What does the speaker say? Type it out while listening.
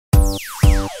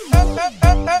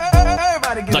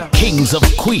The kings of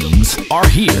queens are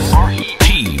here.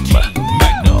 Team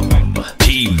Magnum.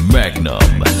 Team Magnum.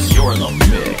 You're in the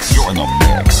mix. You're in the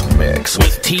mix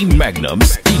with Team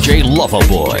Magnum's DJ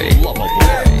Lovaboi.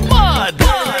 Mud.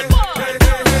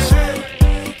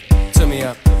 Turn me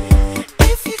up.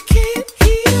 If you can't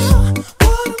hear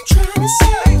what I'm trying to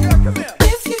say,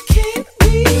 if you can't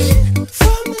read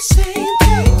from the same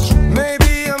page,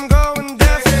 Maybe I'm going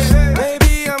deaf,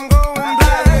 maybe I'm going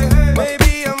blind,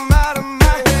 maybe I'm out of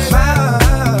my mind.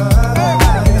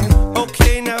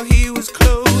 Okay, now he was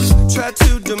close, tried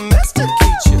to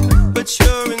domesticate you, but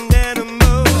you're an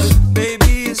animal,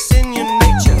 baby, it's in your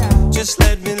nature. Just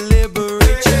let me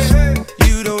liberate you.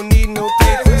 You don't need no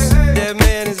papers, that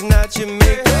man is not your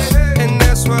maker, and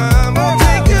that's why I'm gonna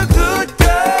take you good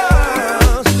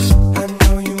girls. I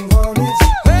know you want it,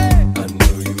 I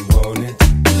know you want it,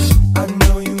 I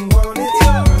know you want it.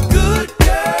 Good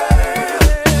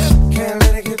girl, can't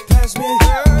let it get past me.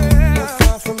 We're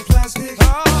far from plastic,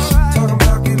 talking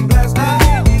about getting blasted.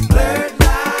 Blurred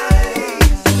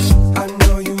lines, I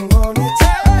know you want it, I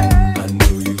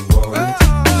know you want it,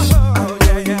 I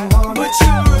know you want it. But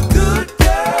you're a good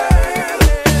girl,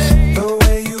 the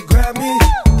way you grab me,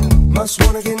 must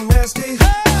wanna get nasty. Go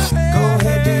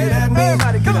ahead, get at me.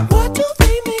 what do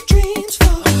we make dreams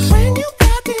for when you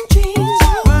got them jeans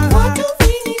on? What do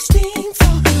we need steam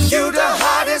for? You the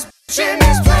hottest bitch in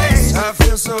this place. I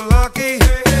feel so lucky.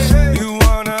 You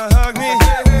wanna hug me?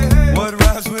 What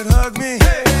rhymes with hug me?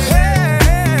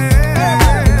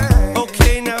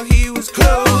 Okay, now he was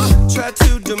close, tried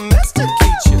to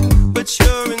domesticate you, but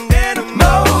you're an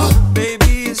animal,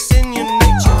 baby, it's in your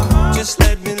nature. Just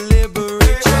let me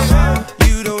liberate you.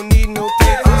 You don't need no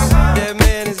papers, that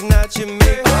man is not your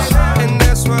maker, and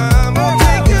that's why I'm gonna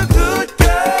take you good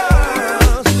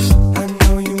girls. I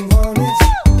know you want it,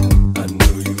 I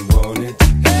know you want it,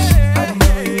 I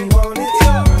know you want it.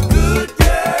 Good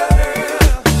girl,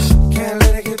 can't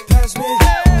let it get past me.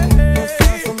 We're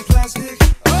far from plastic,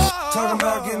 talking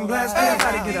about getting blasted.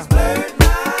 Blurred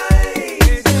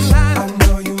lines, I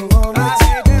know you want it, I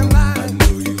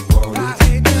know you want it,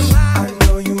 I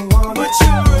know you want it. But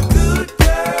you're a good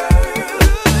girl,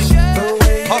 the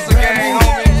way you Hustle grab gang, me,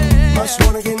 homie. must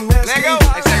wanna get nasty. Let go.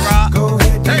 Hey, say Rob. Go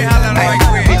ahead, Let me get holler at at him me. right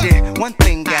quick. DJ, one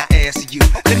thing I ask of you.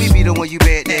 Let me be the one you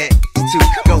bet that to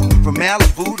go from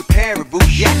Malibu to Paribu.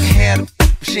 Yeah, I can have the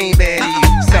she ain't bad to you.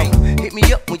 So hit me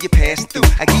up when you pass through.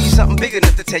 I give you something big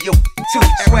enough to tell your to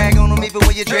swag on them even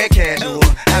when you dress casual.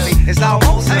 I mean, it's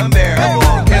almost unbearable.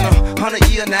 In 100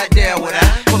 years, not there would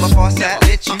I pull up on side,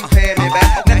 let you pay me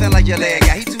back. Nothing like your leg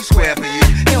guy, he too square for you.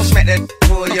 He don't smack that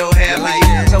pull your hair like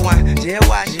that. So I just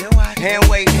watch, hand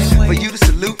waiting for you to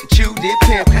salute and chew did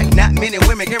pimp. Not many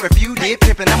women can refuse did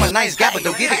pimpin'. I'm a nice guy, but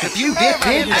don't get it confused, did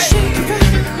pimp. Shake it right,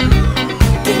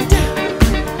 get down,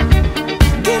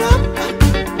 get up.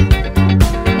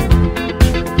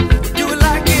 Do it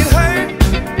like it hurt,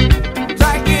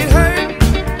 like it hurt.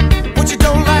 What you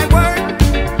don't like work?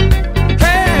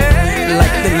 Hey,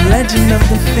 Like the legend of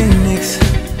the phoenix,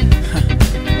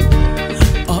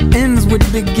 all ends with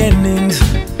beginnings.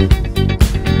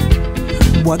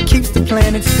 What keeps the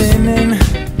planet spinning?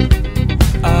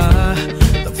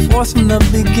 The force from the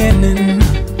beginning.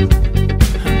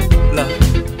 Love.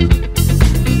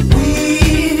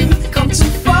 We've come too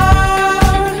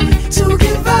far to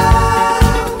give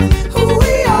up who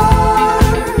we are.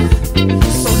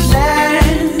 So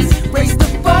let's raise the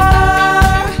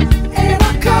bar and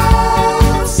our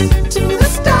cups to the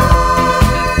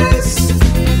stars.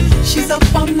 She's up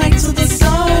all night to the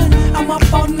sun. I'm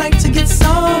up all night to get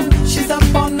some. She's up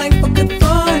all night for good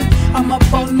fun. I'm up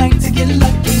all night to get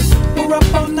lucky. We're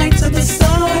up all night to the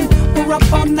sun. We're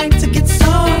up all night to get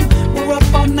some. We're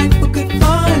up all night for good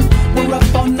fun. We're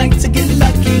up all night to get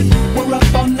lucky. We're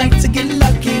up all night to get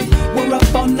lucky. We're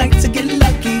up all night to get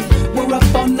lucky. We're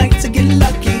up all night to get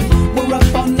lucky. We're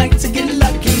up all night to get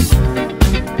lucky.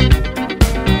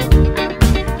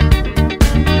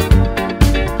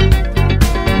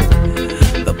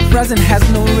 The present has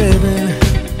no ribbon.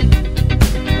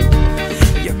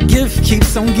 Your gift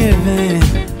keeps on giving.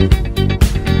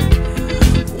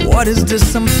 What is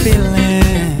this I'm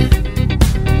feeling?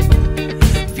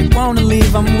 If you wanna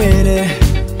leave, I'm with it.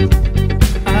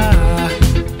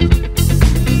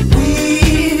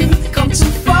 We've come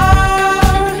too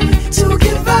far to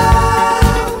give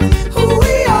up who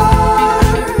we are.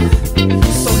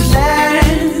 So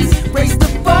let's raise the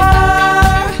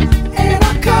bar and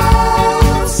our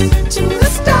cups to the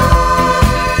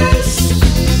stars.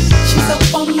 She's up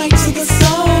all night to the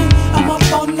sun. I'm up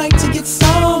all night to get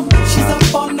some. She's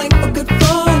up all night for good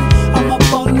fun. I'm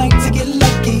up all night to get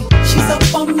lucky. She's up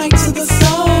all night. night to the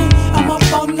sun. I'm up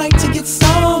all night to get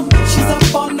some. She's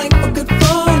up all night for good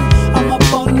fun. I'm up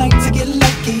all night to get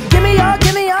lucky. Give me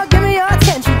your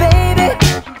attention, baby.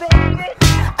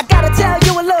 I gotta tell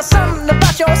you a little something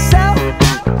about yourself.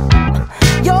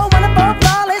 You're wonderful,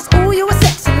 flawless, ooh, you a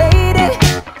sexy lady.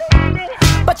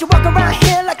 But you walk around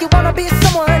here like you wanna be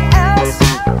someone else.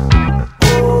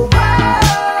 Ooh, whoa.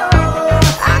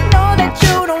 I know that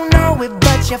you don't know it,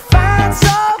 but you're fine,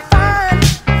 so fine.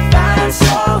 Fine,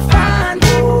 so fine.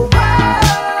 Ooh, whoa.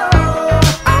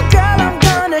 Oh, girl, I'm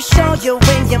gonna show you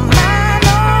when you're mine,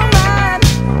 oh, mine.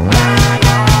 Mine,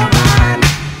 oh, mine.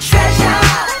 Treasure,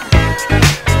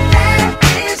 that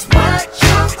is what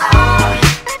you are.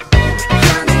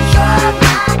 Honey, you're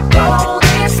my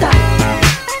golden star.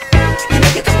 You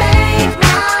know you can make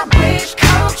my wish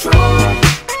come true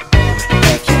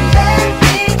if you let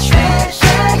me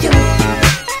treasure you.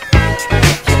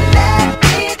 If you let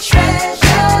me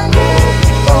treasure you.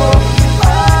 Oh,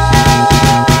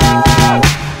 oh.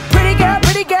 Pretty girl,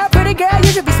 pretty girl, pretty girl,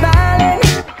 you should be smiling.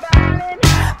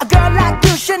 A girl like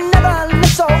you should never look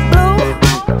so blue.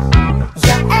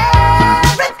 You're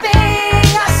everything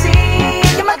I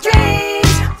see in my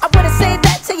dreams. I wouldn't say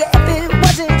that to you if it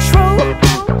wasn't true.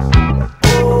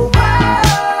 Ooh,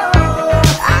 whoa.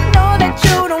 I know that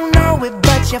you don't know it,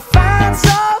 but you're fine,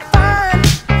 so fine.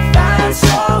 Fine,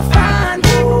 so fine.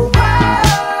 Ooh, whoa.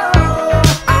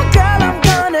 Oh, girl, I'm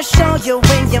gonna show you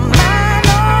when you're mine,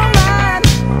 oh, mine.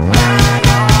 Mine,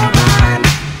 oh, mine.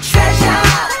 Treasure,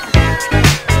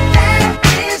 that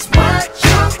is what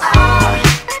you are.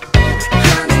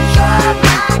 Honey, you're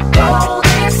my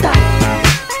golden star.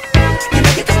 You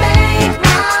know you can make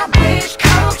my wish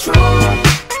come true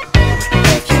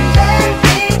if you let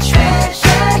me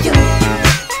treasure you.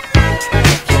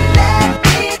 If you let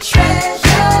me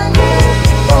treasure you.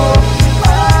 Oh,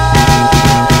 oh.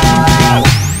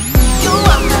 You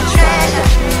are my treasure.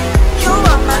 You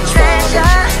are my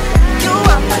treasure. You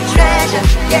are my treasure.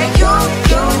 Yeah, you are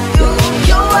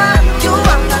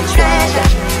my treasure.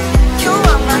 You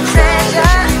are my treasure.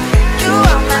 You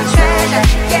are my treasure.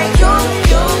 Yeah, you are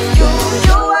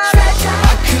treasure.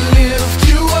 I can lift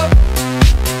you up.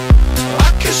 I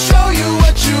can show you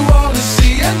what you wanna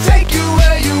see and take you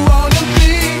where you wanna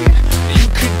be. You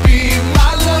could be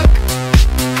my luck.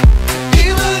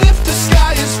 Even if the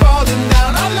sky is falling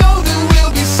down, I know that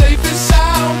we'll be safe and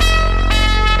sound.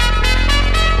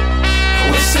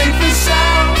 We're safe and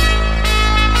sound.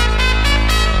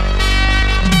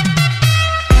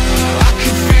 I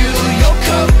can fill your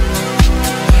cup.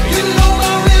 You know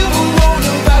my river won't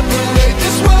evaporate.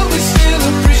 This world we still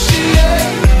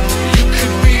appreciate. You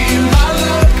could be my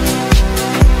luck.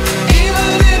 Even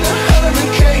in a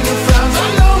hurricane of frowns, I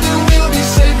know that we'll be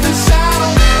safe and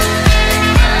sound.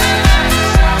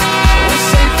 We're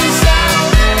safe and sound.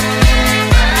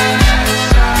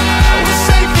 We're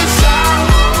safe and sound.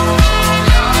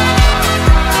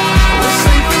 We're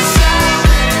safe and sound.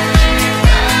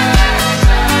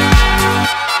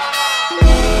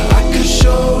 I could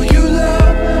show you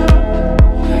love.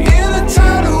 In a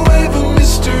tidal wave of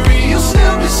mystery, you'll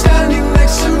still be standing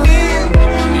next to me.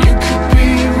 You could be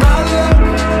my luck.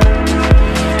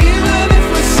 Even if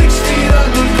we're 6 feet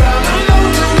underground, I know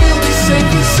that we'll be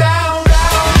safe and sound.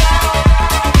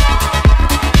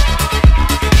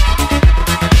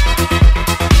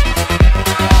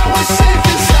 We're safe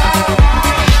and sound.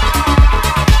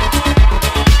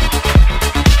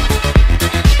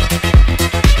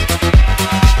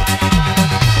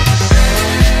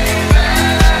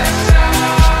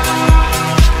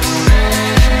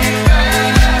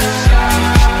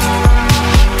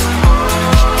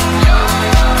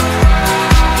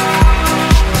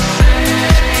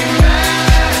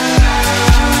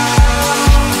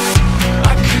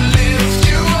 I can lift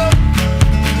you up.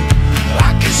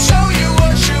 I can show you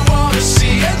what you wanna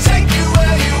see and take you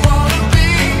where you wanna be.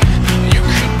 You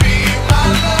could be my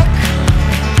luck.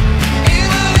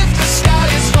 Even if the sky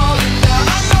is falling down,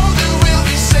 I know that we'll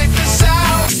be safe and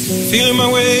sound. Feeling my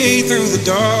way through the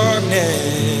darkness,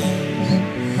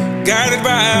 guided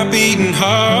by a beating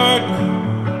heart.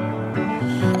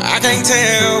 I can't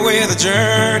tell where the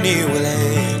journey will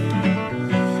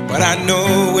end, but I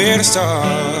know where to start.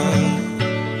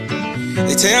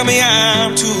 They tell me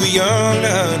I'm too young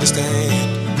to understand.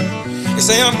 They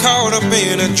say I'm caught up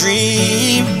in a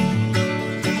dream.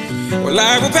 Well,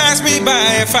 life will pass me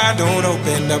by if I don't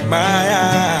open up my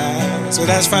eyes, so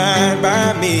that's fine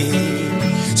by me.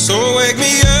 So wake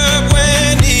me up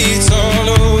when it's all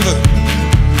over,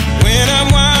 when I'm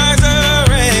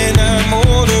wiser and I'm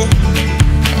older.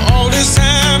 All this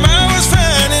time I was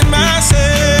finding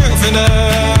myself and I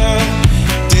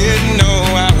didn't know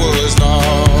I was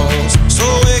lost. So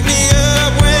wake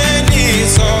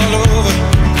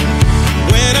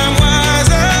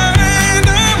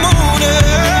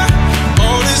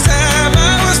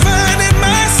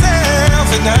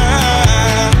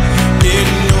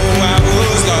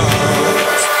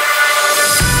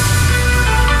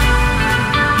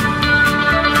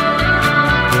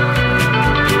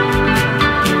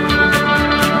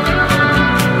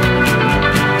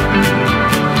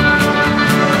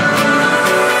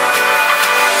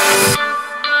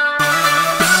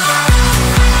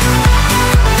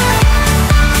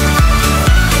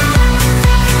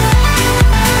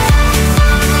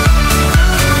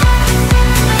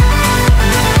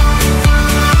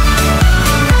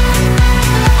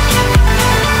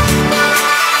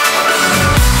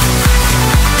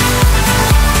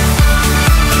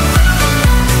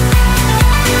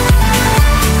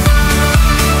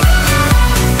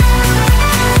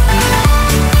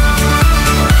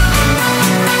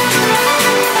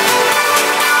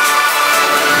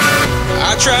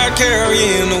tried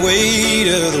carrying the weight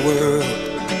of the world,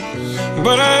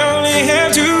 but I only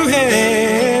have two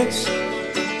hands.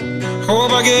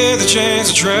 Hope I get the chance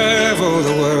to travel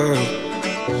the world,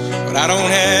 but I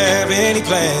don't have any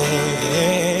plans.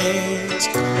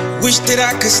 Wish that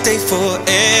I could stay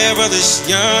forever this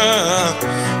young,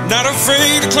 not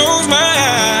afraid to close my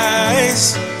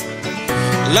eyes.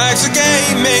 Life's a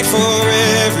game made for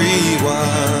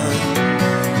everyone,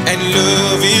 and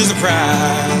love is the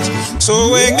prize.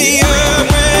 So wake me up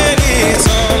when it's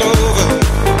all over,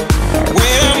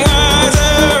 when I'm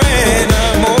wiser and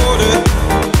I'm older.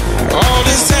 All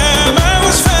this time I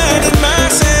was finding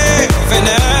myself, and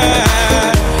I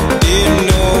didn't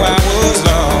know I was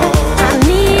lost. I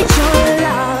need your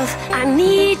love, I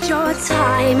need your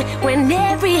time. When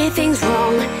everything's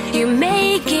wrong, you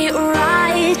make it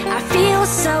right. I feel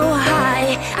so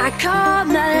high, I come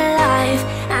alive.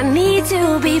 I need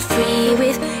to be free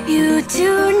with you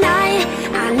tonight.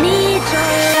 I need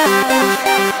your love.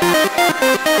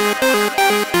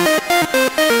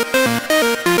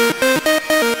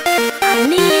 I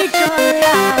need your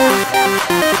love.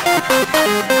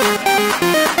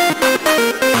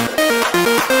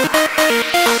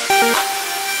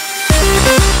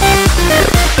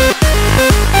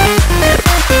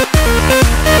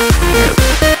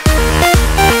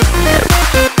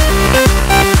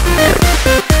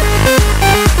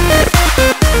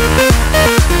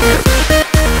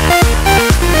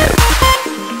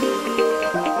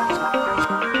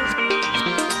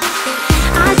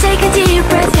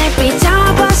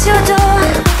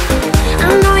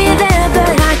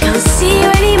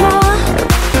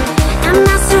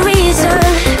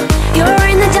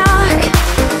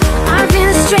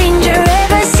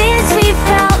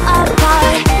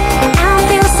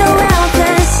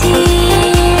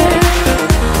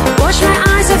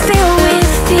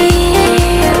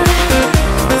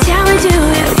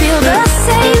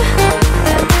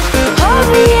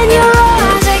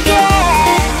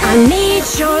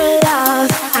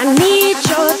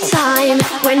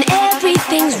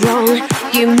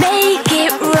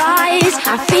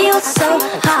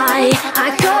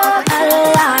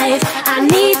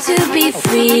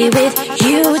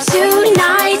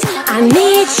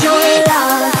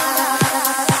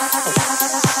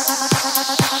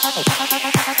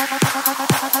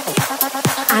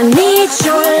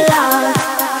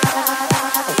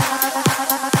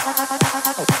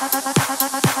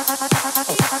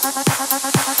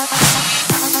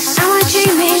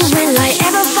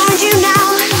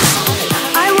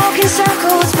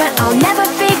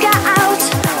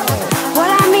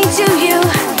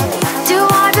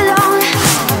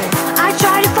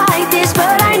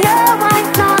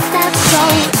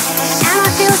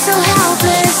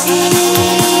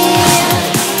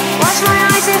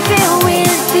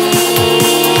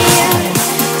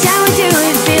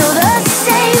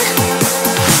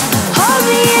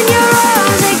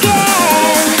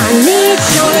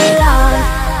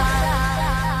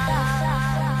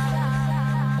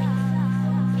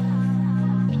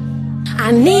 I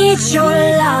need your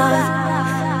love.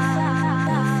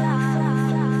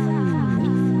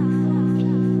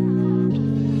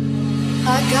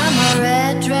 I got my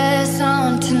red dress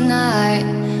on tonight,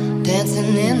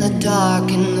 dancing in the dark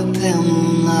in the pale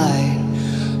moonlight.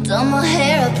 Done my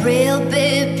hair up real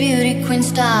big, beauty queen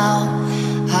style,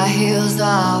 high heels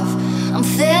off, I'm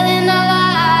feeling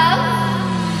alive.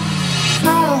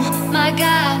 Oh my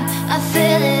God, I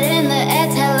feel it in the air,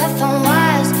 telephone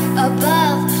wires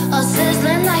above, all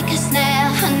sizzling like a snare.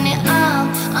 Honey, I'm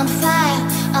on fire,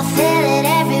 I feel it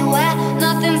everywhere,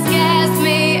 nothing scares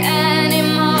me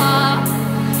anymore.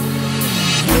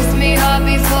 Kiss me hard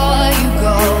before you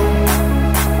go,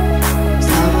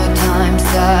 summertime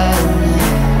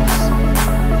sadness.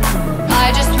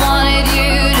 I just wanted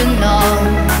you to know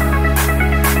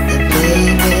that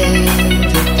baby,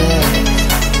 the best.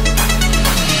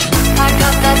 I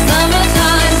got that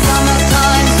summertime,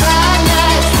 summertime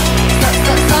sadness. Got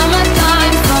that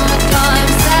summertime,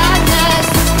 summertime sadness.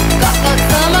 Got that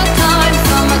summertime,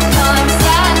 summertime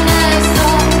sadness.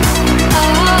 Oh,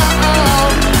 oh, oh, oh,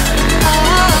 oh,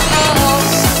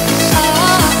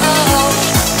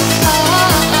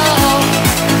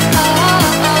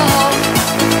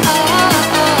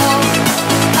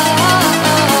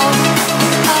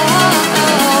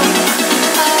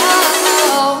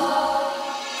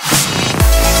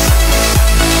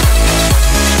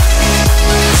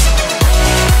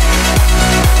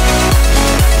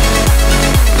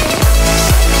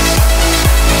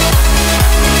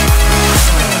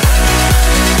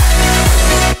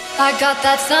 I got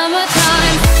that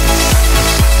summertime.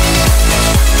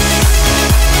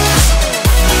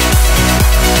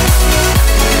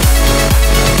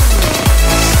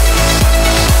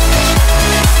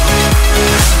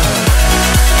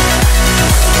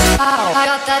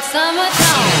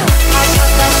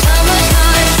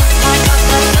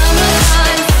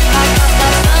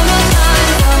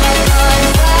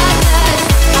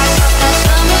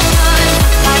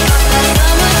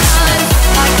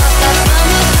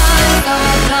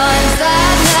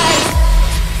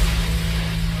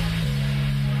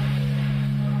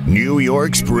 New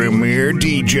York's premier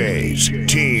DJs,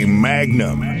 Team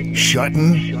Magnum,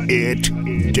 shutting it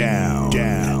down.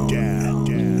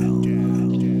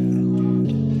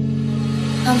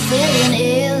 I'm feeling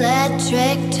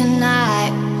electric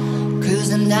tonight,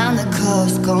 cruising down the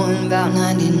coast, going about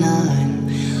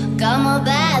 99. Got my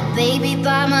bad baby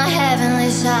by my heavenly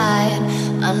side.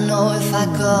 I know if I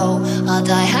go, I'll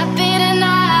die happy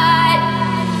tonight.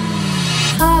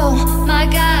 Oh my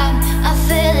God, I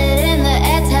feel it in the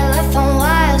air, telephone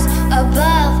wires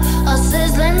above, all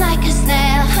sizzling like a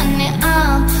snail. Honey,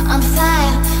 I'm on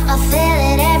fire, I feel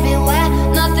it everywhere.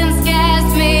 Nothing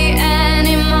scares me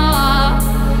anymore.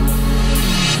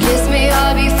 Kiss me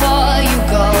all before you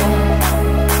go.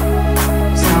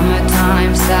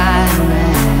 Summertime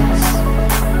sadness.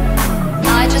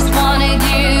 I just wanted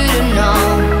you to know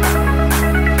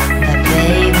that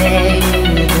baby,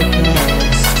 you're the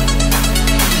best.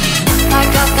 I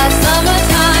got that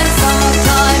summertime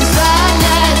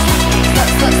sadness.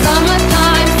 That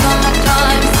summertime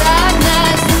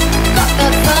sadness. Got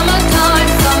that summertime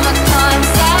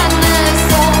sadness.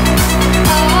 Oh,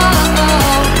 oh,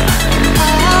 oh.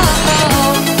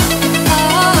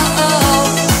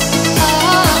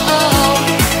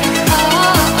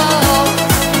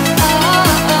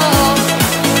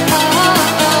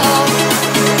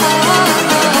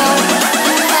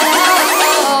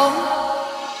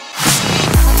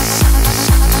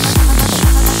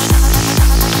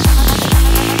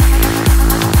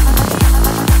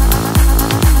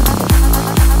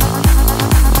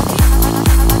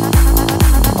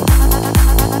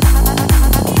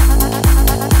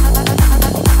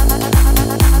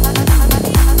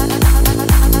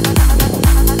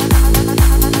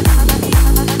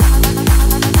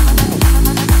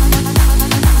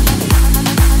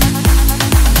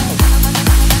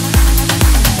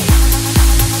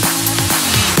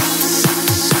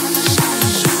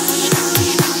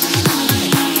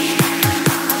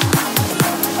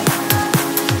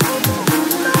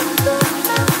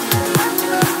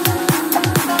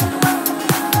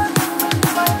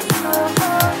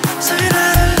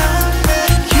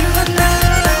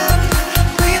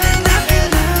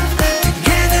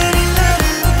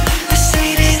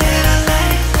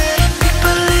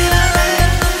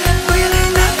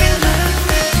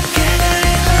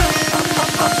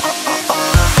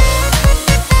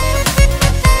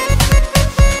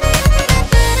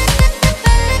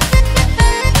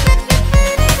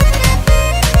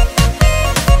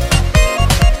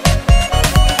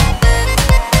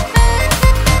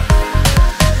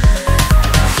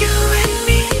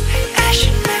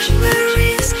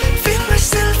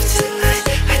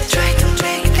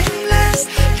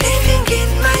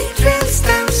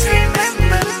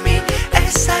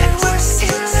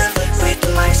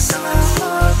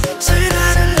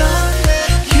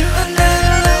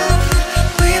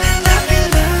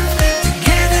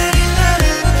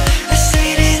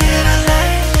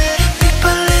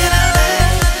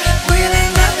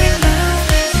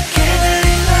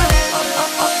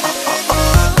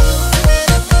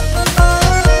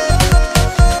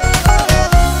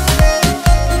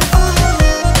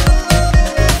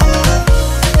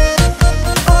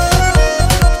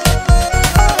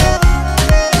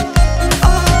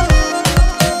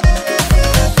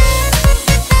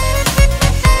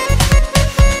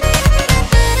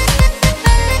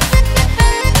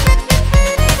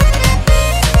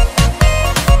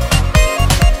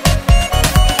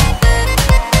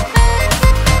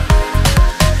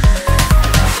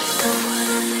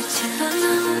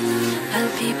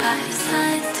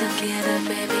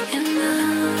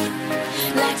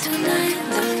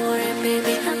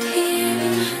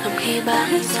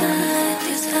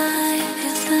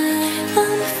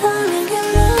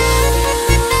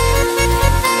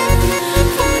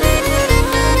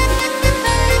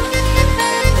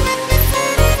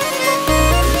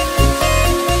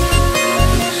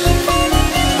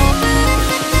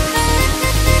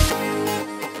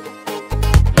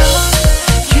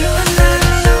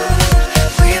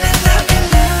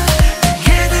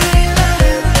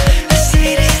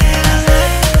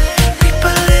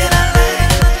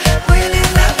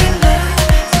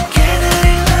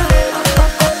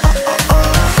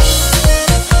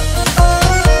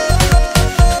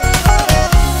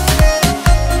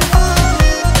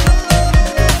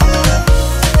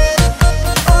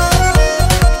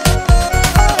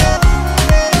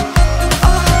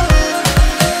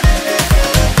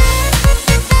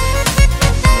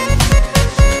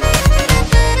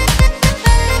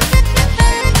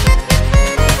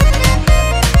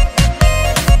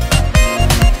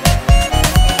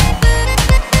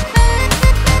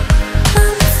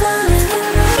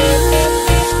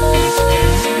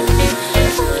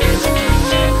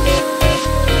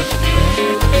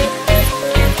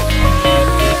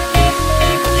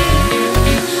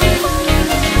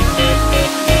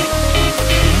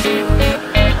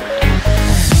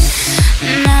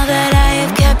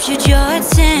 captured your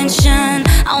attention.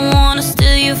 I wanna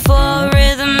steal you for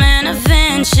rhythm and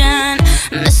invention.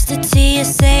 Mr. T, you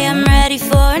say I'm ready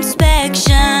for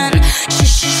inspection.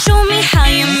 Show me how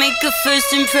you make a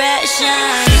first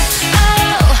impression.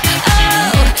 Oh,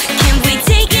 oh, can we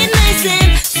take it nice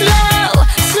and slow,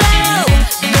 slow?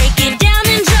 Break it down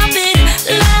and drop it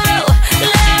low,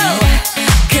 low.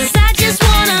 Cause I just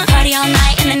wanna party all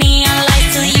night in the neon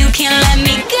lights till you can't let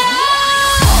me go.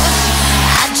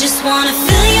 I just wanna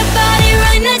feel your body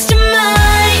right next to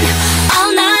mine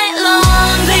all night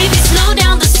long. Baby, slow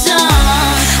down the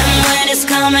song. And when it's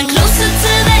coming closer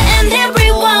to the end, hit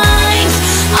rewind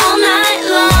all night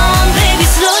long. Baby,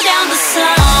 slow down the song.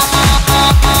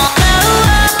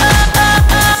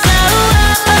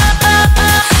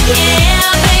 Yeah,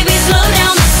 baby, slow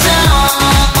down the song.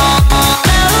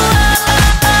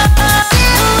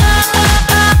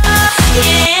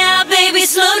 Yeah, baby,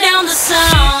 slow down the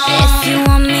song. If you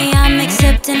want me, I'm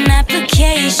accepting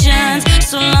applications,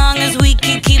 so long as we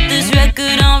can keep this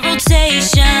record on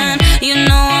rotation. You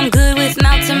know I'm good with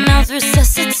mouth-to-mouth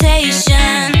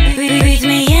resuscitation. Breathe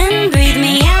me in, breathe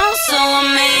me out, so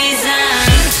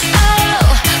amazing. Oh,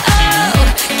 oh,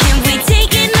 can we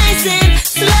take it nice and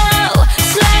slow,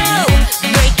 slow?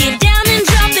 Break it down and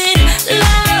drop it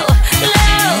low,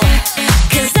 low.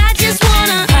 Cause I just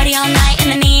wanna party all night in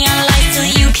the neon lights till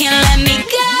you can't let me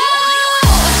go.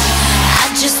 I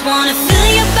just wanna feel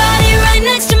your body right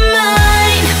next to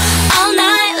mine all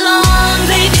night long.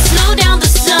 Baby, slow down the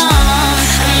song.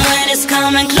 And when it's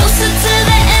coming closer to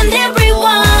the end, hit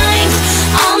rewind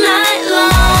all night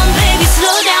long. Baby,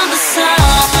 slow down the song.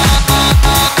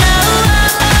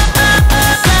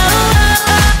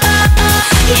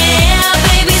 Yeah,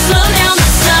 baby, slow down the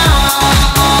song.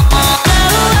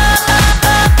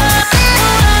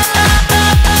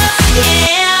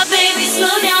 Yeah, baby,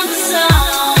 slow down the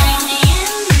song.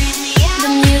 The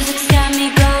music's got me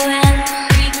going.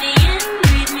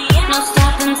 No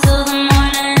stopping till the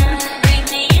morning.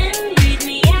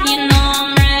 You know I'm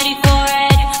ready for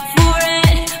it, for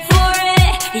it, for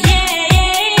it. Yeah,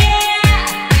 yeah, yeah.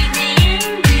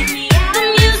 The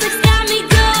music's got me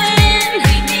going.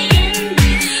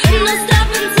 No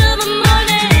stopping till the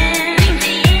morning.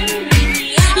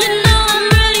 You know I'm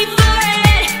ready for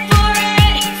it, for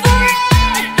it, for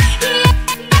it. Yeah.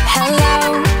 Hello,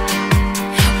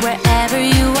 wherever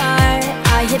you are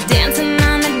you dancing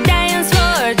on the dance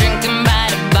floor, drinking by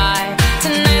the bar?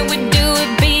 Tonight we do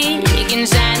it big and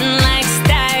shining like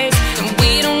stars, and we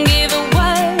don't give a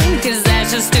what, cause that's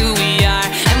just who we are.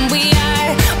 And we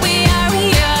are, we are,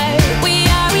 we are, we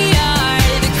are, we are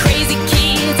the crazy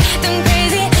kids, them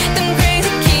crazy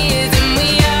kids. And we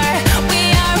are, we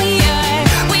are, we are,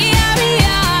 we are, we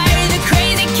are the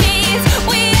crazy kids.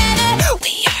 We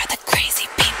are the crazy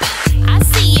people. I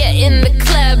see ya in the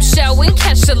club, showing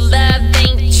catch a love,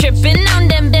 ain't tripping on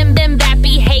them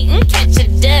bappy hating, catch a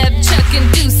dub, chucking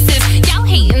deuces. Y'all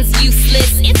hating's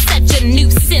useless, it's such a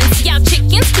nuisance. Y'all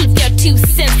chickens, keep your 2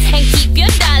 cents and keep your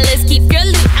dollars, keep your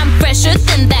loot. I'm fresher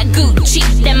than that Gucci.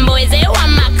 Them boys, they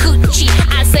want my coochie.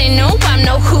 I say no, I'm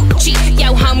no hoochie.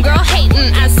 Yo, homegirl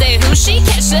hating, I say who she?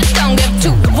 Catch a don't give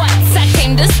 2 whats. I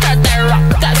came to start that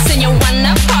rock us, and you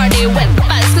wanna party with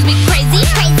us, cause we crazy,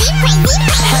 crazy, crazy.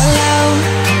 Hello,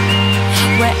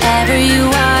 wherever you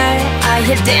are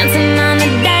you dancing on the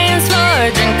dance floor,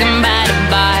 drinking by the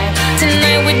bar?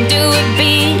 Tonight we do it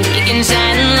big and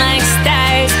shining like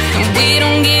stars, and we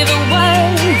don't give a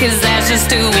what, cause that's just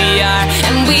who we are.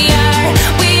 And we are,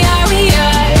 we are, we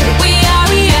are, we are,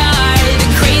 we are the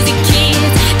crazy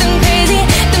kids, them crazy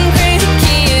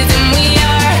kids. And we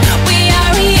are, we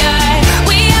are, we are,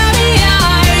 we are, we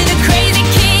are the crazy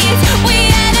kids.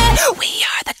 We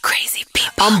are the crazy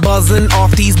people. I'm buzzing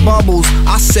off these bubbles,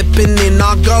 I sippin' and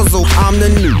I guzzle. I'm the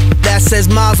new that says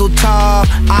Mazel Tov,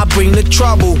 I bring the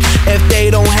trouble. If they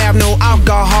don't have no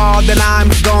alcohol, then I'm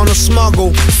gonna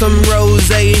smuggle some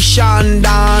rosé and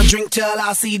Chandon. Drink till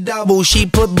I see double. She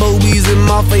put boobies in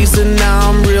my face and now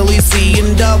I'm really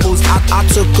seeing doubles. I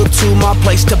took her to my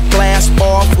place to blast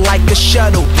off like a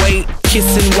shuttle. Wait,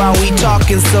 kissing while we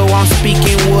talking, so I'm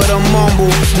speaking with a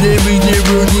mumble.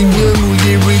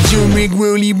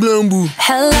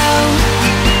 Hello,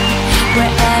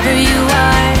 wherever you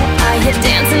are you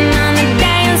dancing on the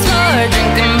dance floor,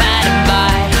 drinking by the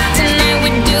bar? Tonight we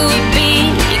do it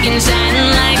big and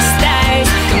shining like stars,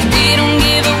 and we don't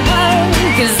give a what,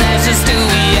 cause that's just who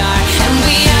we are. And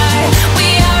we are, we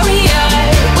are, we are,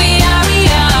 we are, we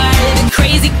are the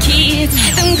crazy kids,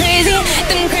 them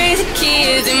crazy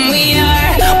kids. And we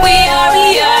are, we are,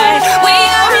 we are, we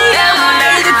are, we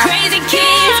are the crazy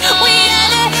kids. We are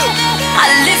I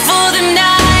live for the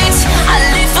nights, I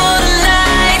live for the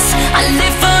lights, I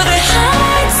live for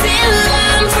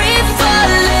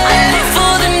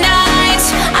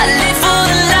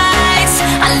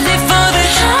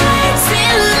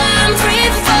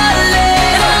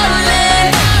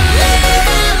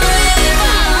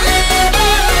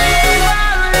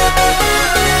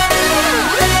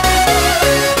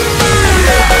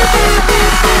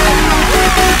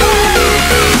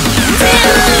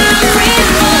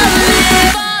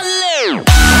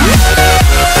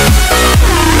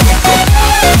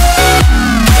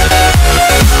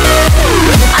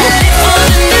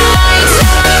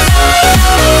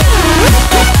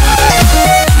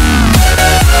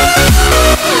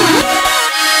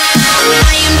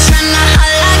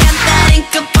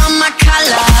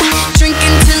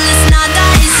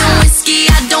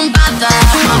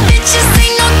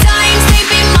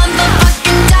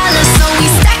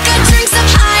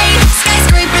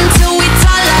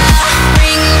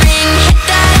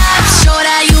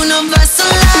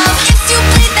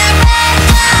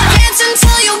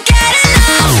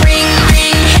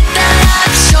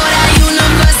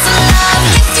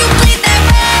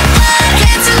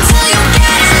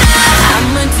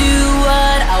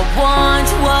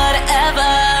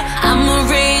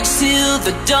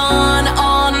the dawn,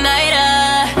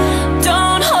 all-nighter.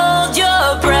 Don't hold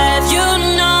your breath, you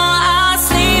know I'll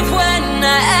sleep when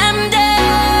I am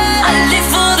dead. I live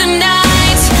for the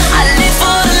night, I live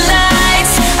for the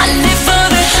lights, I live for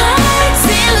the high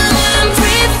till I'm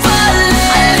free falling.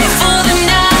 I live for the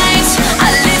night,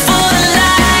 I live for the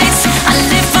lights, I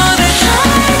live for the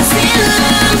high till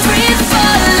I'm free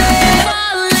falling.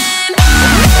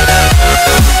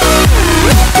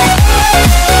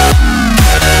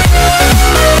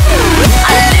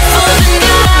 I live for the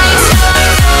night.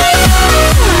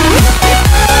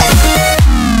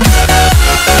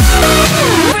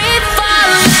 Free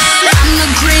falling. I'm the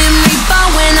grim reaper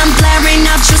when I'm blaring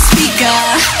out your speaker,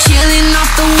 killing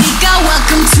off the weaker.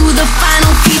 Welcome to the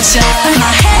final feature.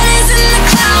 My head is in the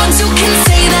clouds. You can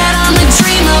say that I'm a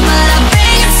dreamer, but I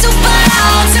bang it super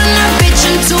loud, turn that bitch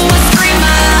into a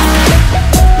screamer.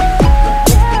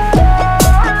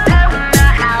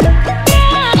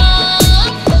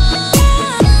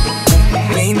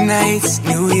 Late nights,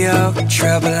 New York,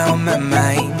 trouble on my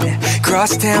mind.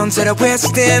 Cross town to the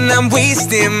west end, I'm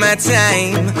wasting my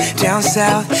time. Down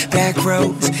south, back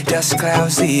roads, dust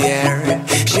clouds the air.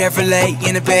 Chevrolet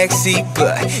in the backseat,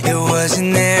 but it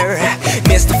wasn't there.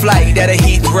 Missed the flight at a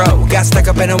Heathrow, got stuck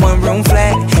up in a one-room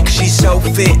flat. Cause she's so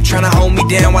fit, tryna hold me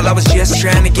down while I was just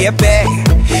trying to get back.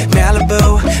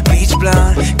 Malibu, beach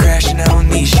blonde, crashing on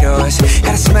these shores.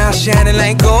 Had a smile shining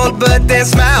like gold, but that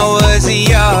smile wasn't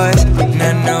yours. And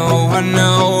I know, I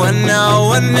know, I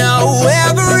know, I know,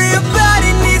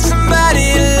 everybody needs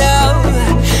somebody to love.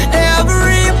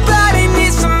 Everybody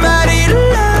needs somebody to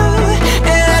love.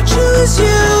 And I choose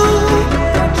you.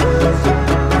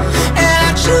 And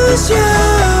I choose you.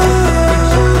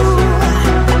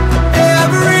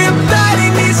 Everybody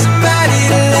needs somebody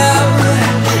to love.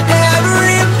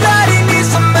 Everybody needs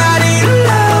somebody to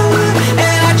love.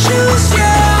 And I choose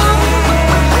you.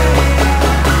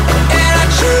 And I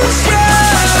choose you.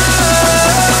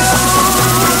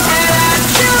 And I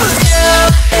choose you.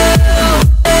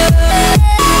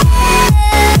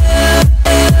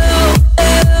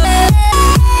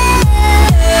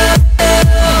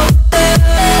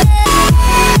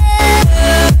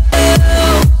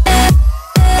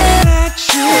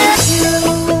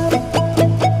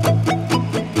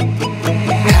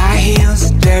 High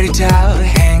heels, dirty towel,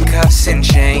 handcuffs and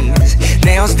chains.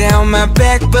 Nails down my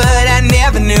back, but I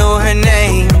never knew her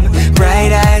name.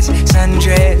 Bright eyes,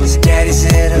 sundress, daddy's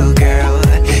little girl.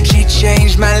 She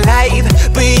changed my life,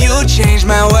 but you changed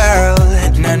my world.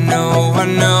 And I know, I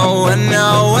know, I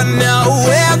know, I know,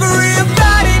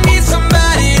 everybody needs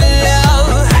somebody to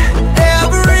love.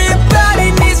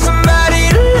 Everybody needs somebody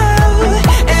to love.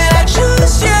 And I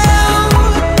choose you.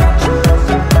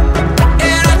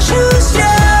 And I choose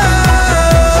you.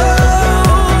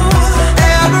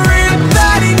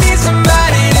 Everybody needs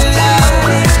somebody to love.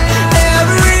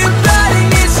 Everybody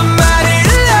needs somebody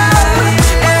to love.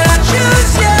 And I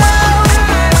choose you.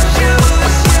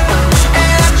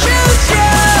 And I choose you.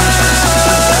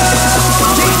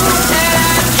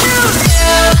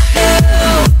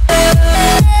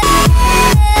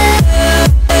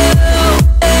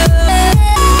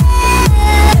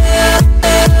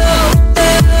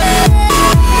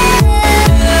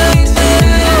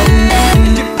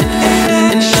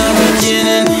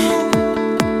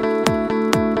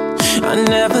 I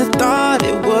never thought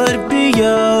it would be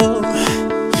you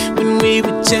when we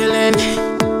were chilling,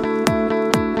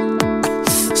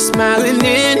 smiling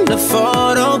in the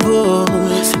photo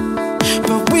booth.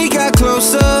 But we got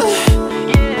closer,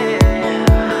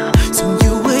 so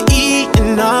you were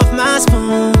eating off my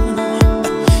spoon.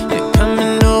 You're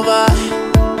coming over,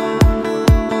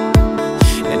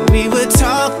 and we would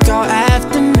talk all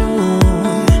afternoon.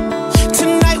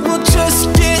 Tonight we'll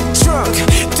just get drunk,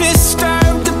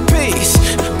 disturb the peace.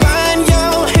 Burn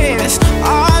your hands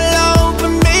all over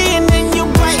me, and then you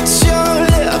bite your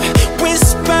lip,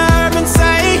 whisper and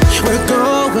say we're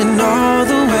going all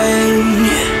the way.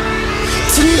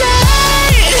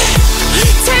 Tonight,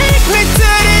 take me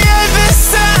to the other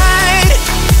side.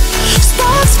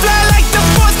 Sparks fly like the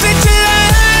 4th of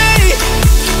July.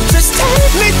 Just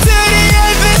take me to the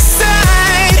other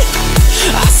side.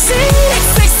 I see that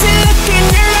sexy look in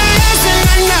your eyes, and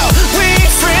I know we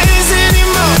ain't friends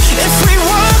anymore. If we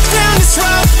walk down this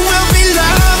road, we'll be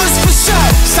lovers for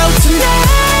sure. So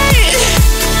tonight,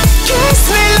 kiss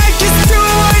me like it's do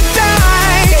or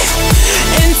die,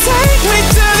 and take me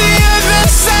to the other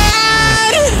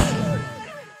side.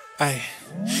 Ay,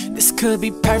 this could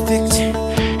be perfect,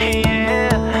 yeah,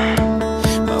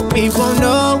 but we won't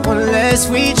know unless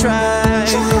we try.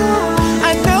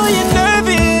 I know you're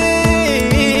nervous,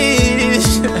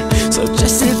 so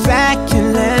just sit back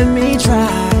and let me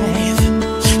drive.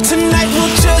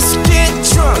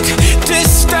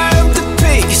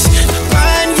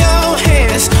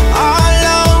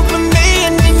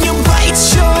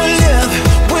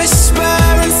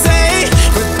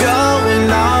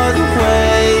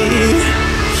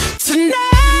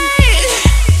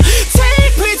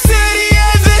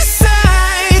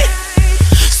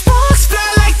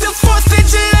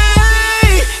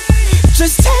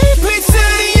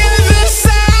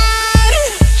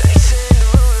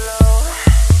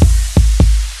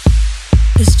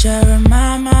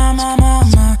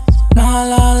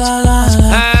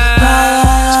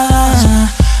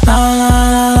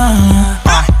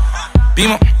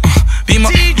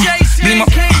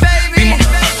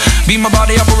 my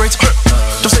body operates.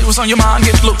 Don't say what's on your mind,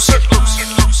 get loose.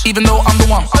 Even though I'm the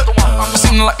one, I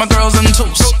seem to like my girls in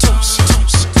twos.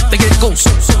 They get goose.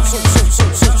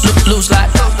 Look loose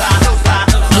like.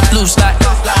 Look loose like.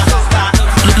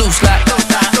 Look loose like.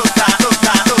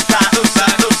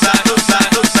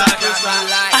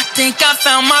 I think I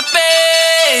found my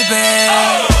baby.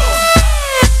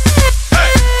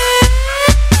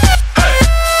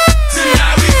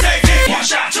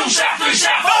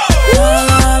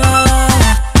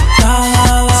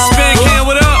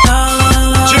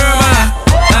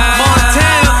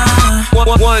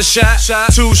 One shot,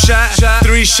 two shots,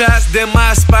 three shots, then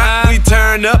my spot. We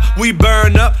turn up, we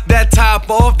burn up, that top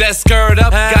off, that skirt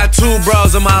up. Got 2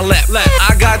 bras on my left.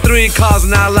 I got 3 cars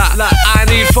and I lock. I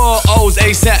need 4 O's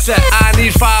ASAP. I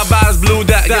need 5 bottles blue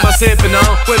dot. Get my sipping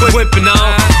on, whipping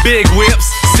on. Big whips,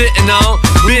 sitting on.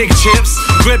 Big chips,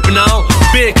 gripping on.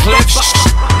 Big clips,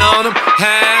 on them.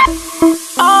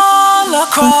 All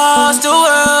across the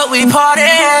world we party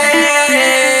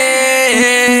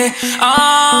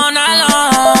all night long.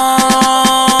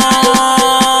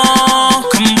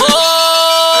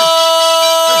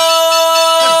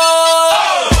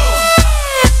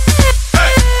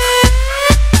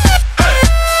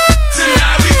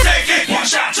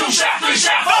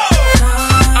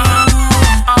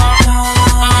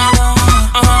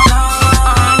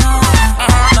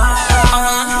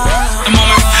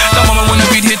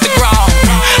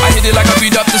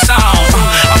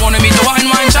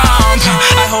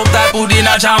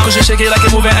 Cause you shake it like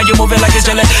you're moving and you move it like it's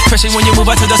jelly. Especially when you move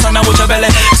out to the song now with your belly.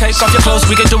 Take off your clothes,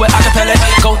 we can do it acapella.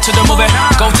 Go to the movie,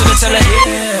 go to the telly,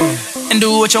 and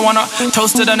do what you wanna.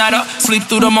 Toast to the night up, sleep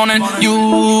through the morning.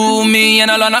 You, me and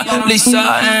Alana, Lisa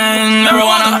and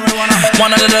marijuana.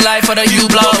 Wanna live the life of the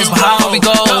U-blows, but how we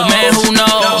go, man, who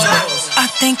knows? I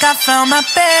think I found my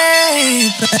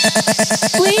babe.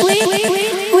 We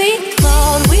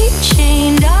clawed, we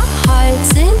chained our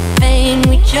hearts in vain.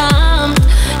 We jumped,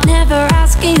 never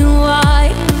asking why.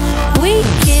 We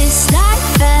kissed, I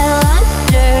fell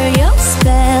under your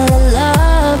spell of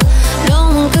love. No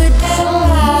one could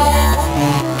deny.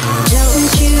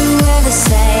 Don't you ever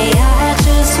say I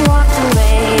just walked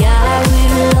away. I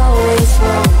will always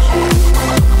want you.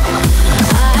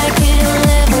 I can't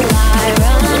live a lie,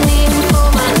 running for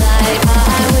my life.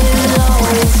 I will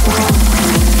always want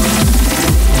you.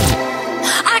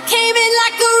 I came in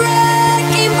like a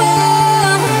wrecking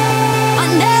ball. I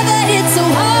never hit so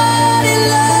hard in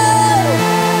love.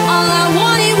 All I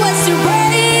wanted was to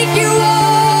break your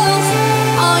walls.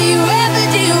 All you ever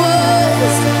did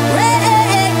was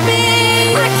wreck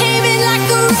me. I came in like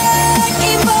a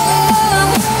wrecking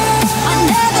ball. I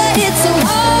never hit so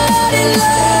hard in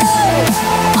love.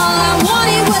 All I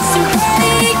wanted was to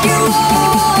break your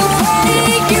walls.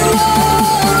 Break your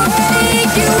walls.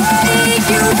 Break your, break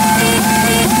your,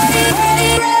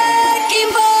 wrecking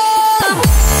ball.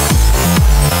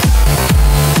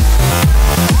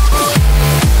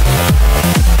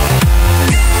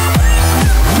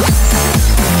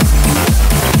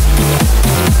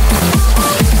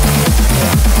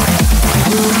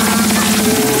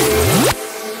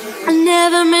 I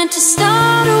never meant to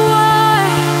start a war.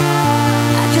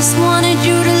 I just wanted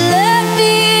you to let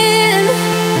me in.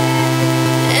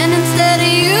 And instead of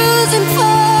using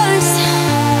force,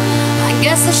 I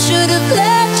guess I should have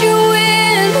let you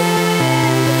in.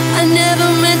 I never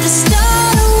meant to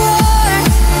start a war.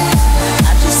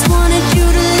 I just wanted you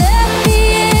to let me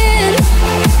in.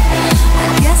 I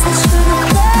guess I should have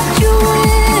let you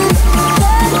in.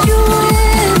 Let you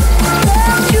in.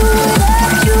 Let you,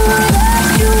 let you, let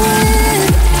you in.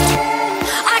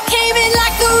 I came in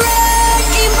like a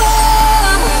wrecking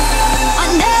ball. I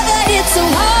never hit so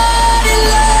hard in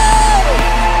love.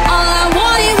 All I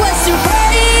wanted was to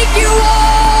break your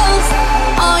walls.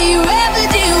 All you ever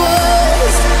did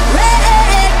was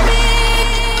wreck me.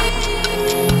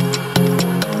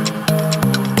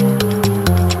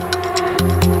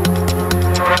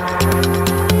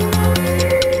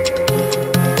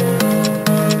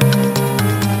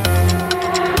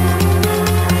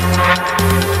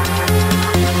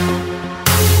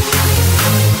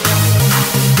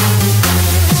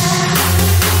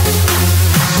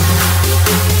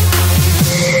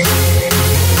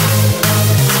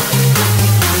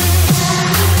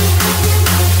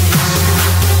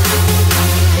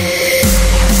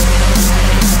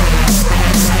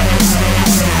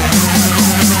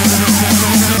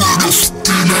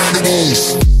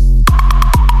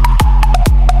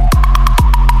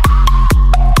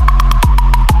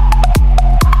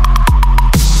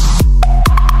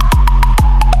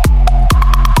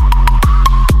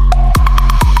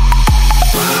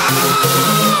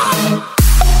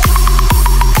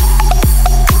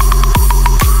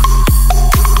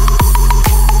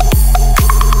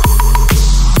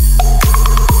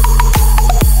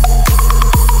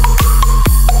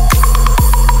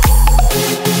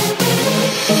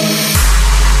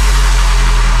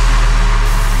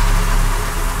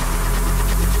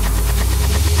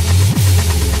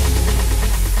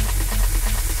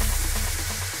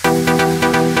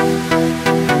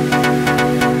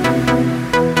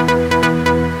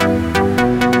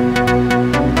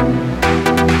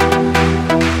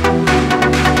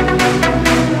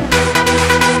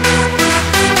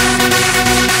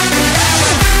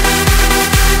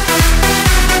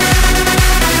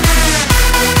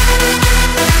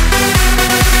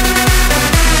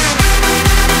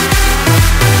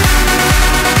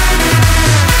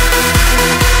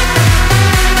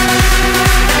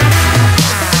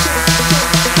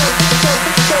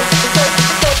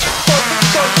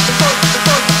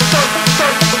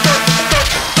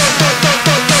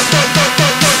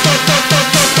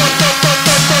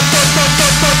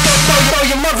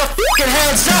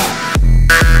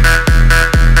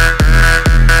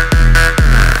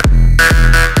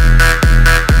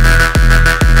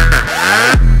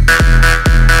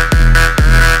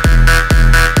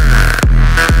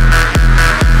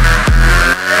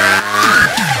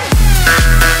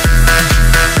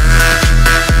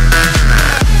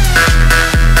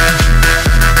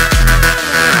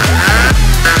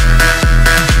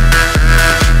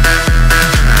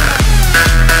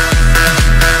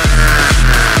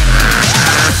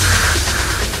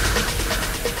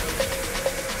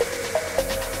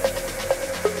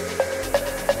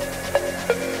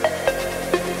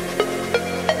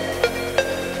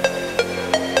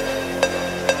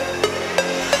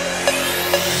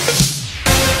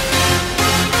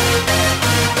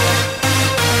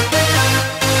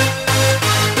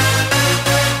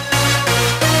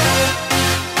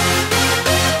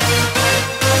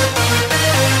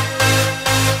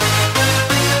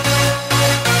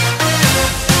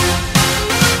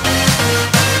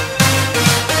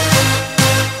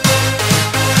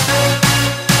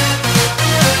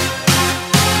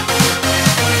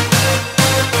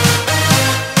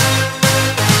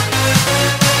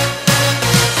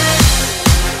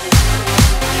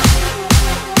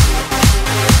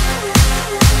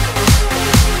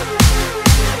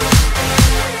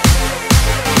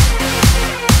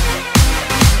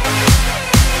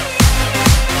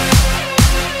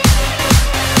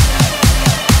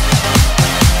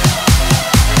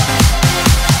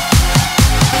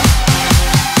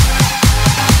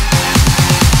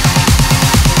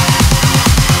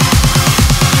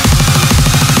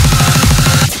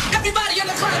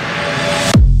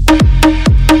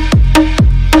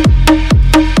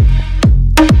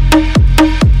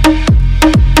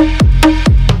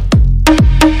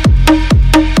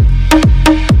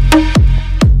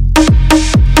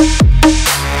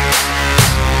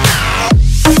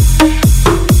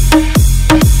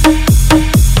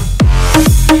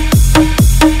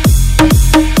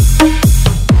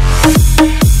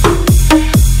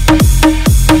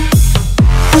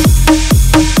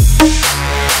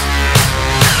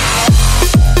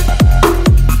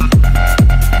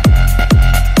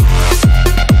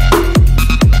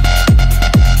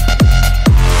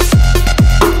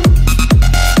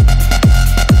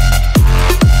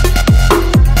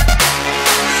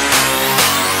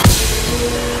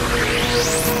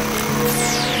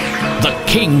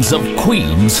 kings of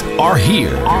Queens are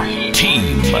here.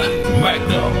 Team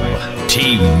Magnum.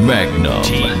 Team Magnum.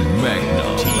 Team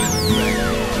Magnum.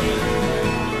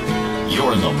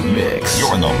 You're in the mix.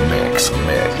 You're in the mix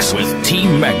with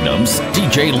Team Magnum's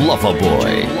DJ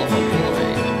Lovaboi.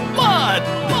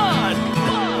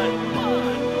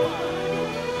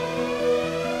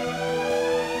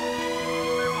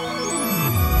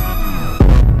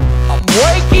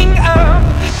 Waking up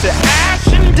to ash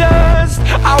and dust,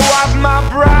 I wipe my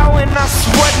brow and I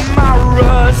sweat my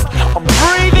rust. I'm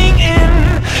breathing in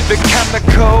the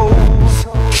chemicals.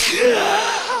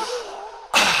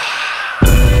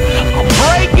 I'm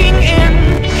breaking in,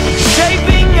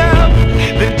 shaping up,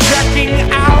 then checking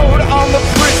out on the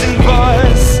prison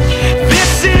bus.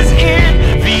 This is it,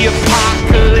 the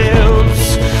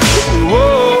apocalypse.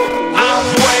 Whoa, I'm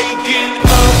waking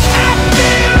up, I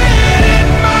feel it in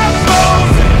my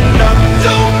bones, enough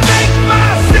to make my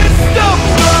system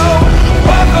blow.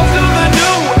 Welcome to the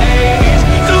new age,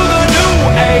 to the new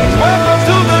age. Welcome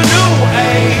to the new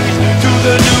age, to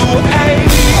the new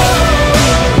age.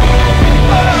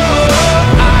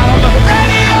 I'm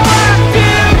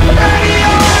radioactive,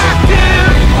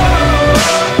 radioactive.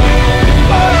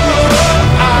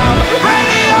 I'm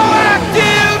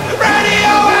radioactive,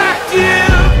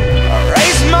 radioactive.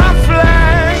 Raise my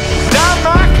flag, down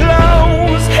my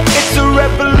clothes. It's a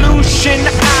revolution,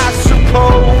 I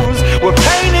suppose. We're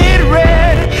painted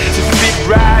red to fit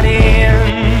right in.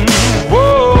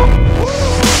 Whoa.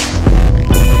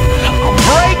 I'm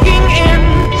breaking in,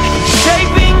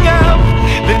 shaping up,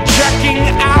 then checking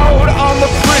out on the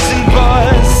prison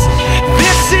bus.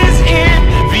 This is it,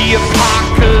 the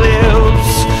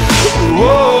apocalypse.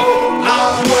 Whoa,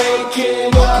 I'm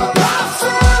waking up. I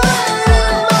feel it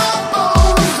in my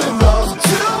bones, enough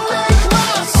to make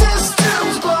my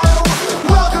systems blow.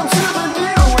 Welcome to the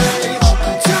new age,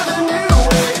 to the new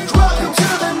age. Welcome to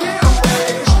the new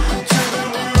age, to the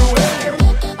new age.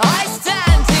 I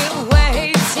stand here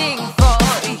waiting for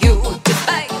you to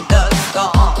bang the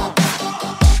gong,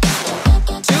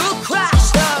 to crash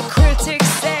the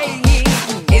critics saying,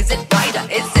 is it right or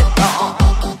is it wrong?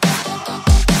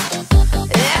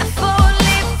 If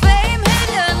only fame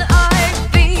hidden I'd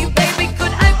be, baby,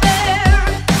 could I bear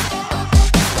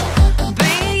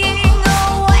being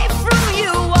away from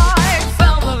you? I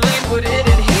firmly put it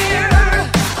in here.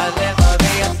 I live for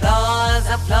the applause,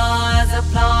 applause,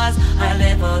 applause. I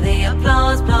live for the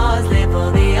applause, applause. Live for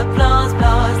the applause,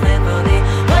 applause. Live for the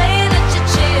way that you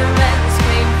cheer and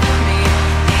scream for me.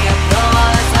 The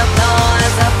applause,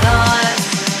 applause, applause.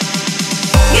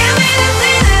 Give me the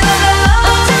feeling of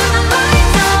love. Turn the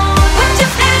lights on. Put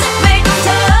your hands up, make 'em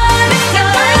turn it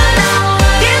down.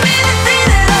 Give me the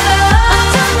feeling of love.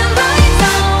 Turn the lights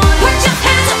on. Put your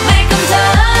hands up, make 'em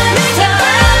turn it down.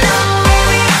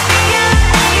 Make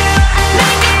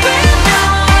it real now.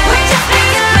 Put your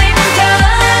hands up, make 'em turn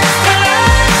it down.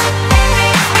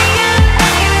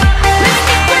 Make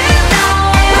it real now.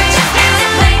 Put your hands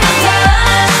up, make 'em turn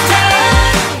it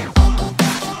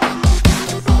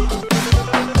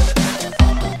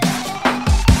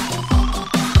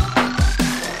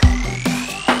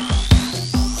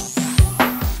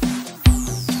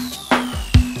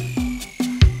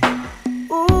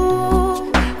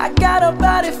Ooh, I got a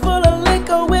body full of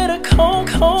liquor with a cold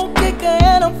kicker,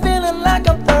 and I'm feeling like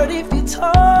I'm 30 feet tall.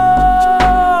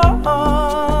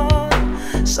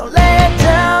 So lay it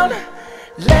down,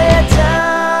 lay it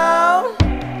down.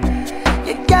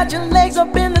 You got your legs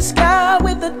up in the sky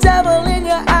with the devil in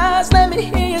your eyes. Let me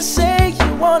hear you say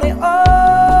you want it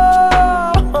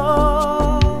all.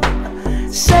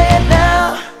 Say it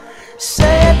now,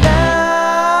 say it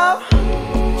now.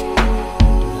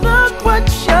 Look what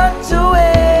you're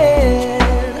doing.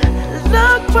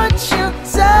 Look what you've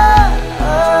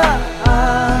done.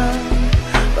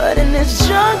 But in this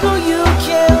jungle you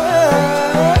can't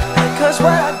run. 'Cause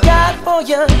what I got for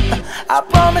you, I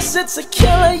promise it's a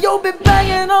killer. You'll be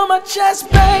banging on my chest,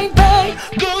 bang, bang,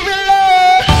 gorilla.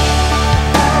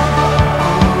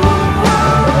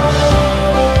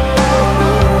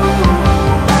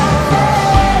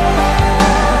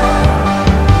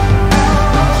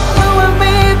 You and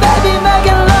me, baby,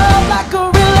 making love like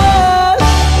gorillas.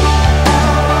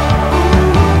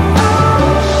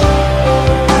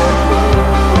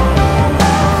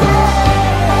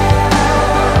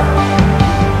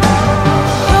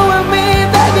 You and me,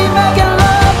 baby, making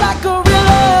love like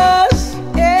gorillas.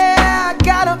 Yeah, I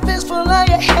got a fistful of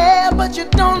your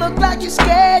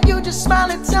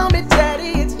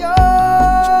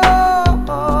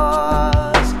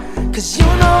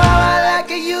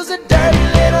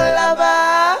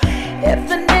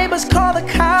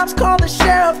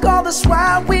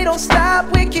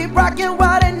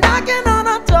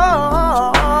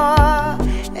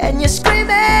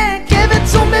screaming. Give it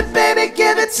to me, baby,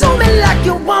 give it to me like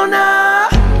you wanna.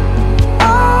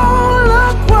 Oh,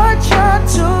 look what you're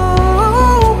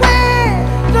doing.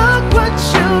 Look what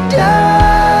you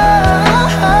done.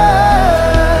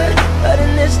 But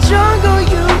in this jungle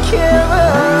you can't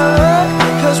run.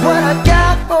 'Cause what I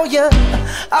got for you,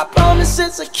 I promise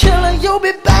it's a killer. You'll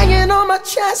be banging on my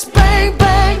chest, bang,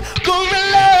 bang,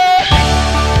 gorilla.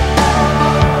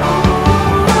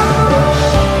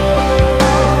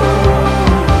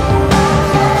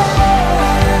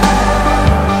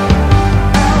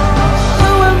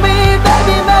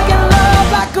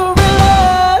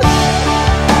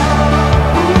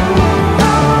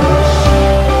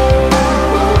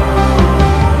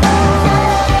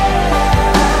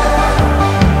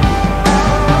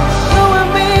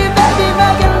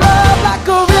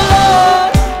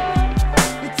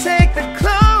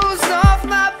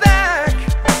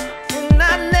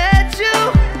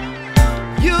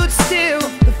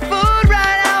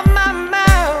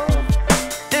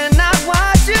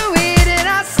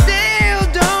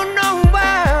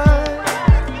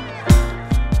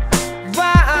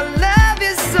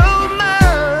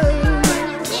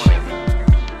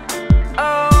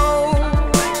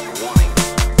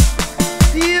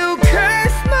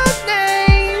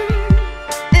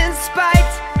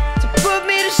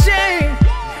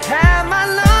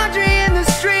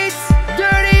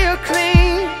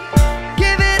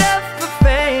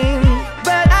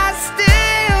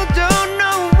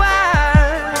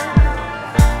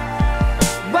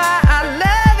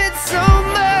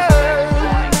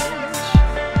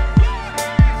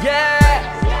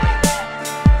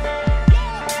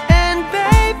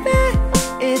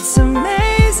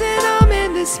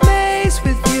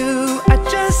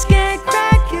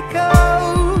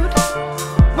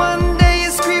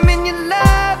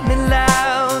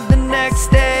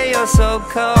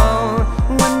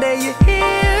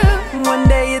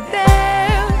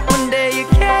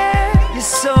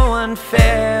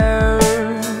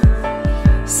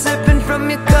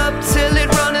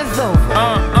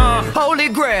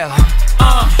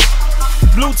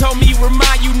 Blue told me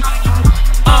remind you,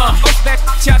 what's that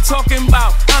y'all talking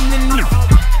about? I'm the new,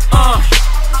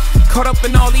 caught up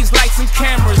in all these lights and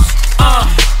cameras,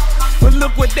 but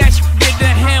look what that did to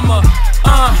Hammer,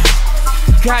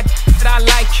 God, I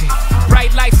like it.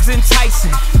 Bright lights is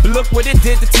enticing, but look what it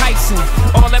did to Tyson.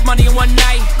 All that money in one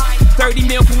night, 30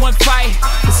 mil for one fight.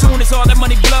 As soon as all that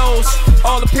money blows,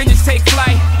 all opinions take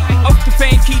flight. Up the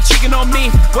fame keep cheating on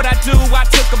me. What I do, I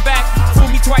took her back. Fool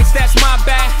me twice, that's my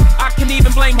bad. I can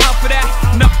even blame her for that.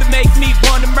 Enough to make me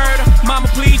want to murder. Mama,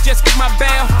 please just get my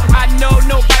bail. I know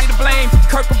nobody to blame.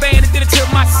 Kurt Cobain did it to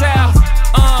myself.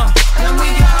 And we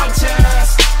all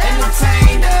just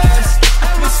entertainers.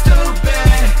 We're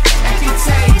stupid and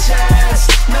contagious.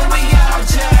 No, we all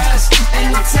just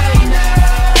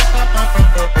entertainers.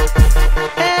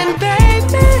 And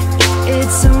baby,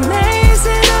 it's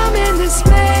amazing I'm in this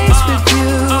space with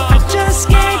you. I just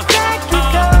can't crack your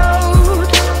code.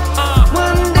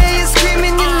 One day you're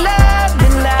screaming you love me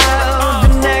loud, the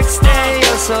next day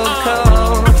you're so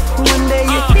cold. One day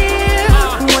you're here,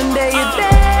 one day you're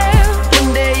there,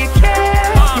 one day you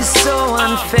care. You're so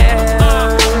unfair.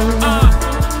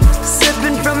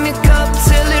 Sipping from your cup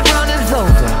till it runneth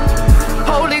over.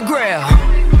 Holy grail,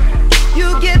 you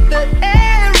get the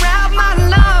air out my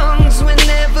lungs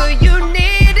whenever you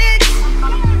need it,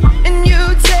 and you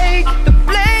take the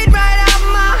blade right out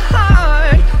my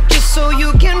heart just so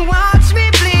you can watch me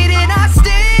bleed. And I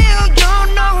still don't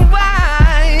know why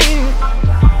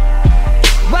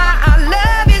I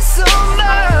love you so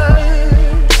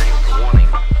much.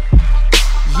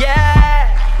 Yeah.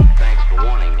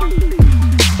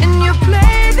 And you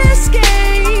play this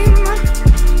game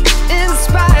in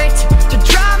spite to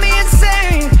drive me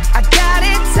insane. I got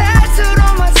it tattooed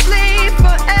on my sleeve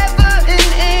forever in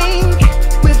ink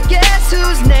with guess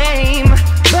whose name.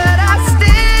 But I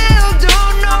still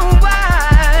don't know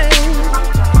why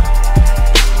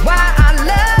I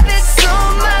love it so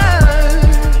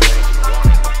much.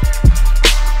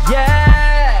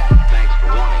 Yeah.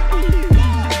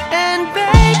 And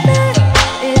baby,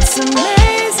 it's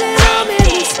amazing I'm in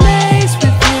this place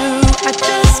with you. I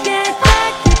just can't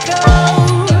crack your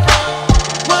code.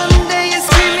 One day you're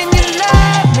screaming you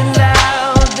love me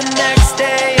loud, the next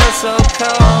day you're so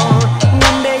cold.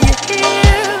 One day you're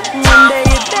here, one day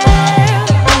you're there,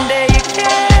 one day you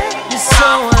care. You're so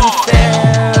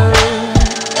unfair.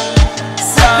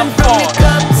 Sipping from your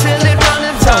cup till it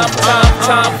runneth over.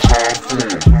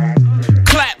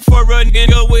 Clap for a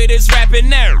nigga with his rapping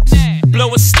nerves.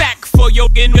 Blow a stack for your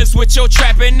niggas with your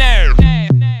trapping nerve.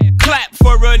 Clap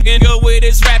for a nigga with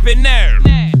his rapping nerve.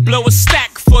 Blow a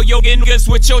stack for for your niggas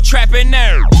with your trapping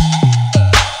nerve.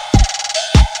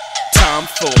 Time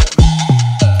for.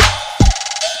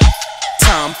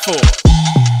 Time for.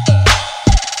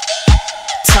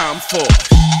 Time for.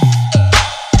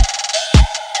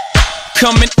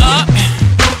 Coming up,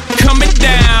 coming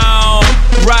down.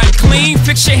 Ride clean,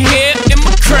 fix your hair in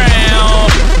my crown.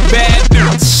 Bad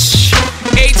bitch,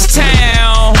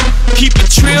 H-Town. Keep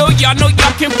it trill, y'all know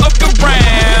y'all can fuck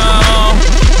around.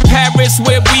 Paris,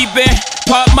 where we been,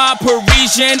 pop my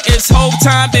Parisian. It's whole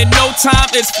time, then no time.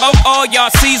 It's float all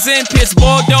y'all season. Piss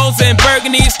Bordeaux and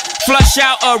Burgundies. Flush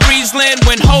out a Riesling.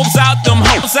 When hoes out, them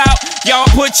hoes out. Y'all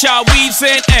put y'all weaves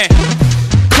in and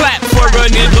clap for a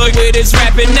nigga with his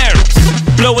rapping nerves.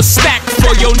 Blow a stack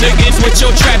for your niggas with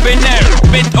your trapping nerves.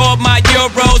 Spent all my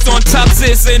euros on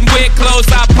tuxes and weird clothes.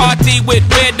 I party with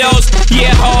weirdos.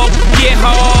 Yeah ho, yeah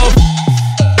ho.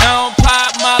 I don't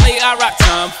pop Molly, I rock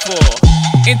time for.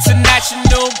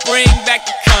 International, bring back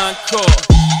the Concord.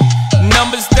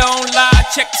 Numbers don't lie,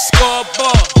 check the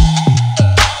scoreboard.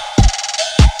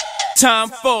 Time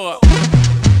for.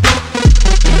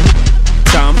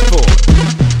 Time for.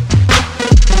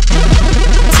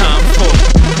 Time for.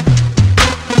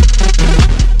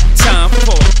 Time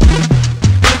for.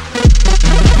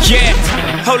 Yeah,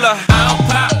 hold up. I don't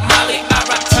pop Molly, I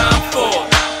rock time for.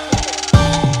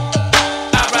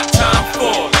 I rock time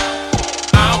for.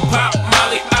 I don't pop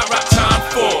Molly, I rock time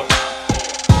for.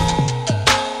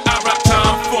 I rock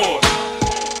time for.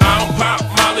 I don't pop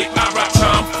Molly, I rock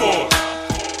time for.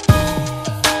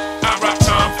 I rock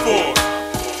time for.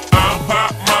 I don't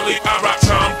pop Molly, I rock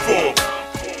time for.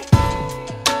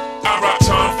 I rock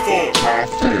time for.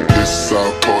 It's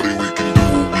our party, we can do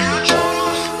what we want.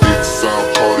 It's our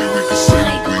party, we can say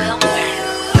what we want.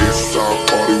 It's our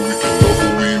party, we can love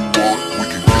what we want. We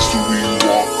can kiss who we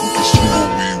want, we can screw what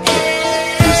we want.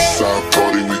 It's our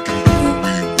party, we can do what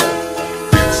we want.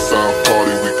 It's our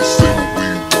party, we can say what we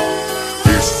want.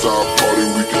 It's our party,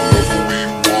 we can love what we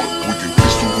want. We can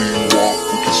kiss who we want,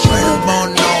 we can screw what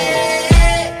we want.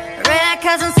 Red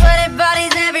cousins, sweaty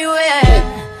bodies everywhere.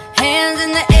 Hands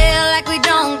in the air like we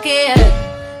don't care.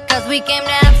 Cause we came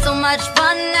to have so much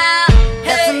fun now.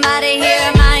 That somebody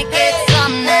here might get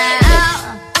some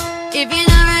now. If you're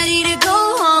not ready to go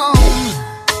home,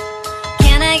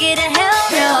 can I get a hell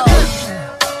no?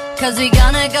 Cause we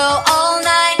gonna go all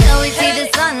night till we see the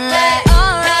sunlight.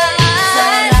 Alright. So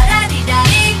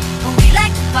la-da-dee-da-dee, we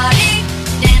like to party.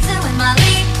 Dancing with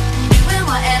Molly, doing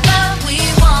whatever we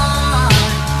want.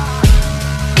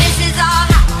 This is our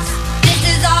house, this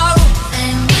is our rules,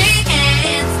 and we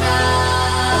can't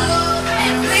stop,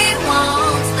 and we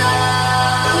won't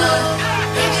stop.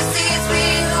 Can't you see it's we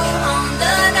who own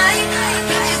the night?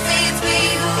 Can't you see it's we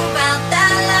who bout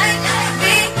that light?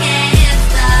 We can't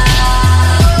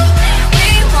stop, and we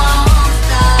won't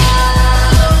stop.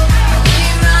 We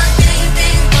run things,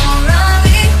 things gon' run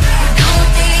me. Don't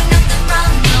take nothing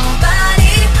from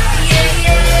nobody. Yeah,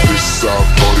 yeah. It's our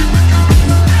party, we can do what we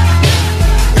want.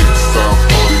 It's our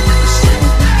party, we can say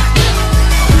what we want.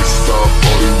 It's our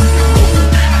party, we can love what we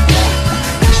want. We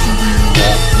can kiss who we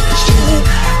want, we can screw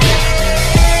what we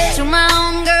want. To my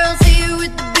own girls here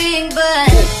with the big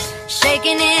butt,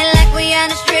 shaking it like we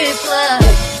at a strip club.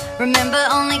 Remember,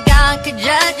 only God could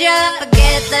judge ya.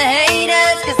 Forget the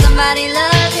haters, cause somebody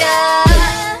loves ya.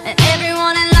 And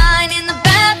everyone in line in the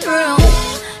bathroom,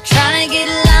 trying to get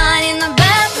a line in the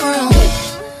bathroom.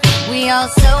 We all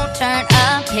so turned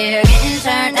up here, getting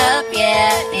turned up,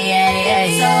 yeah, yeah, yeah,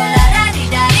 yeah. So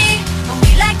la-da-dee-da-dee,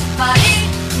 we like to party,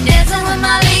 dancing with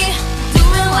Molly,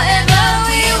 doing whatever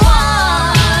we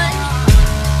want.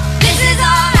 This is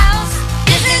our house,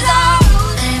 this is our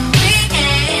rules, and we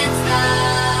can't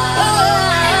stop,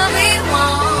 and we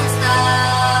won't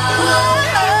stop.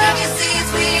 Can't you see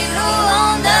it's we who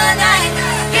own the night?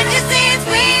 Can't you see it's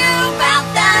we who bout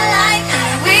that light?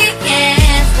 And we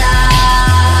can't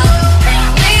stop, and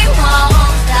we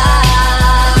won't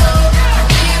stop.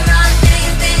 We run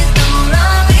things, things don't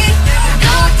run me.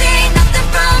 Don't take nothing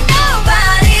from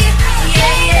nobody.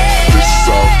 Yeah, yeah.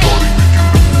 It's our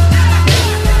party, we can do what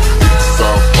we want. It's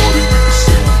our party, we can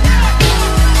say what we want.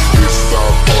 It's our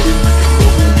party, we can love what we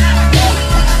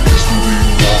want. We can kiss who we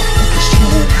want, we can screw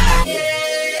what we want.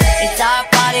 It's our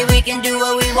party, we can do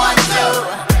what we want to.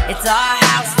 It's our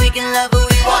house, we can love who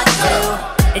we want to.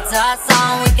 It's our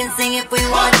song, we can sing if we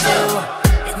want to.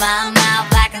 It's my mouth,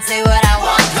 I can say what I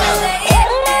want to.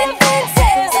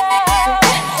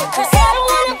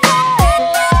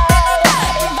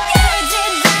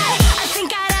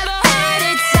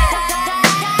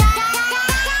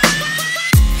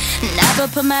 Never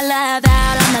put my love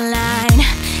out on the line.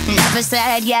 Never Never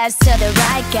said yes to the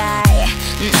right guy.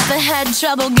 Never had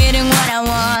trouble getting what I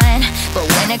want. But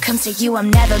when it comes to you, I'm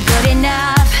never good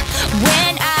enough.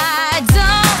 When I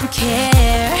don't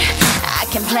care, I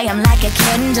can play him like a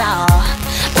Ken doll.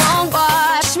 Won't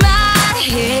wash my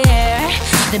hair,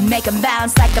 then make him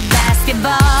bounce like a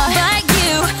basketball. But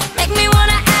you make me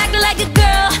wanna act like a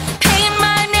girl, paint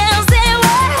my nails and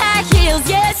wear high heels.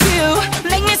 Yes, you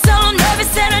make me so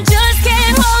nervous and I just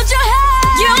can't hold your hand.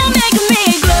 You make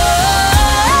me glow,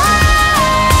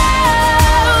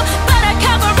 but I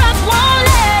cover up, won't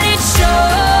let it show.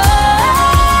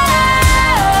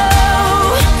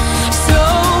 So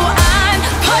I'm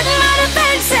putting my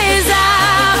defenses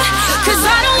up, 'cause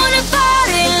I don't wanna fall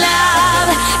in love.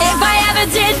 If I ever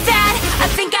did that, I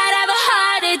think I'd have a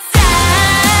heart attack.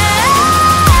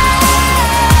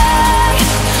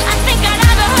 I think I'd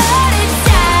have a heart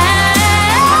attack.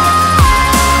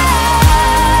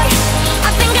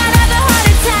 I think I'd have a heart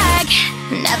attack.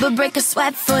 Never break a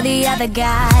sweat for the other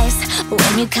guys.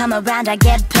 When you come around, I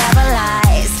get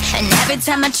paralyzed. And every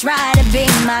time I try to be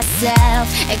myself,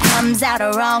 it comes out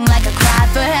wrong like a cry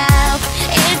for help.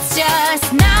 It's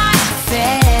just not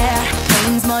fair.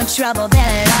 Pain's more trouble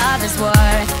than love is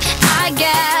worth. I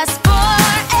guess for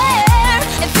air,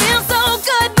 it feels so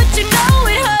good, but you know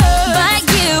it hurts. But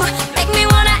you make me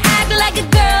wanna act like a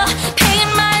girl, paint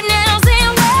my nails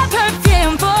and wear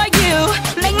perfume for you.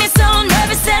 Make me so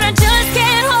nervous and I just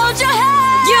can't hold your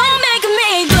hand. You make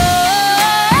me glow,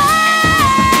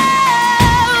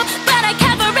 but I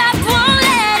cover up, won't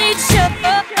let it show.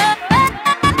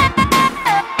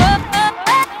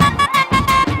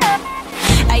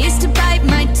 I used to bite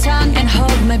my tongue and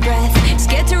hold my breath,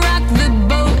 scared to rock the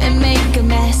boat and make a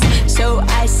mess. So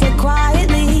I said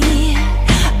quietly,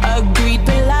 agreed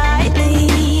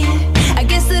politely. I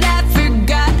guess that I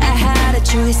forgot I had a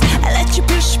choice. I let you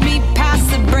push me past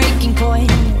the breaking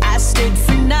point. I stood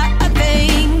for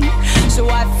nothing, so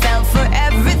I fell for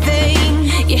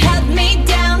everything. You held me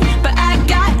down, but I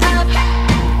got up,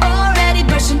 already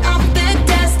brushing off the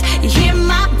dust. You hear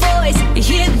my voice, you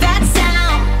hear that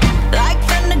sound, like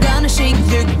thunder gonna shake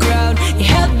the ground. You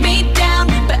held me down,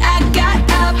 but I got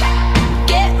up.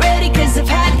 Get ready, 'cause I've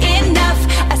had enough.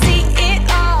 I see it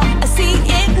all, I see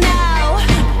it now.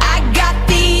 I got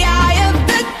the eye of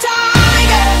the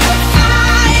tiger, the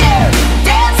fire,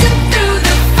 dancing through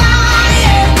the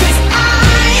fire. 'Cause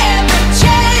I am a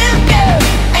champion,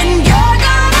 and you're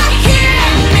gonna hear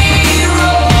me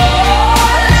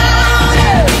roar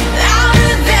louder,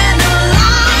 louder than a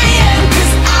lion.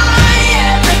 'Cause I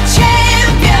am a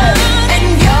champion, and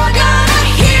you're gonna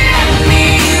hear me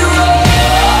roar.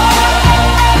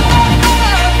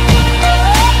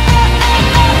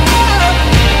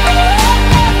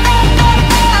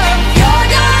 You're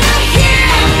gonna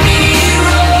hear me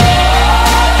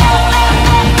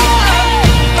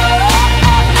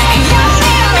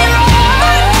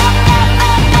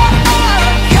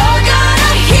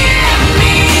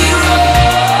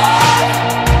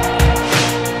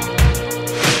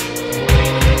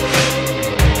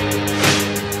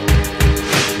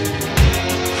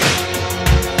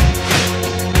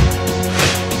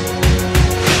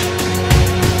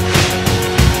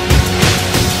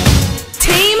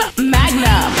Team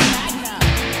Magnum.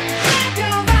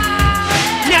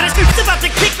 Now this group's about to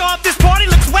kick off, this party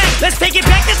looks wet. Let's take it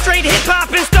back to straight hip-hop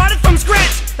and start it from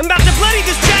scratch. I'm about to bloody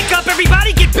this jack up,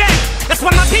 everybody get back. That's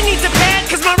why my pin needs a pad,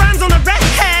 'cause my rhyme's on a red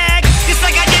tag. Just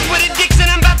like I did with addiction,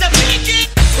 I'm about to peak it.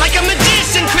 Like a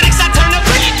magician, critics I turn up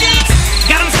it.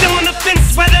 Got them still on the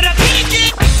fence, whether to peak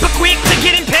it, but quick to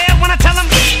get impaled when I tell them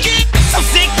peak it. So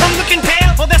sick from looking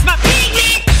pale, oh that's my peak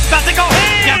it. About to go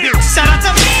ham, shout out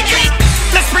to peak it.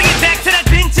 Let's bring it back to that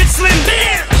vintage slim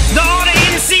beer. The order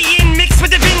MC in mixed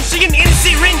with the Vinci and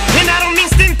MC Rin. And I don't mean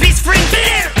Stimpy's friend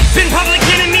beer. Been public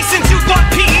enemy since you thought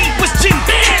PE was Jim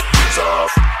Bear.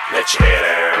 Off, let your hair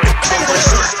down.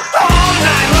 All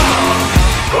night long,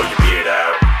 Pull your beard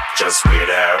out, just weird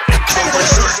out.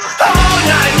 all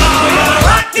night long. We're gonna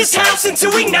rock this house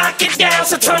until we knock it down.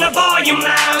 So turn the volume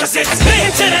loud, 'cause it's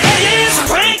spin to the ears.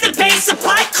 Crank the bass up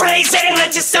like crazy and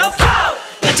let yourself go.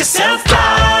 Let yourself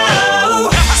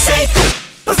go. Say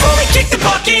before we kick the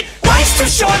bucket. Life's too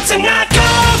short to not go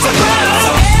for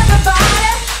broke. Everybody,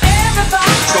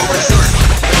 everybody.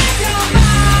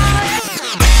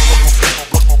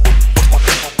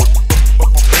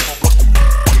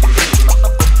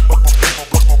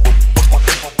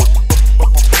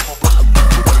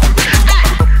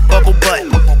 Bubble butt,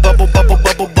 bubble bubble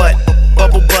bubble butt,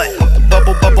 bubble butt,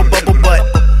 bubble bubble bubble butt,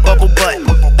 bubble butt,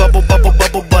 bubble bubble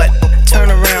bubble butt.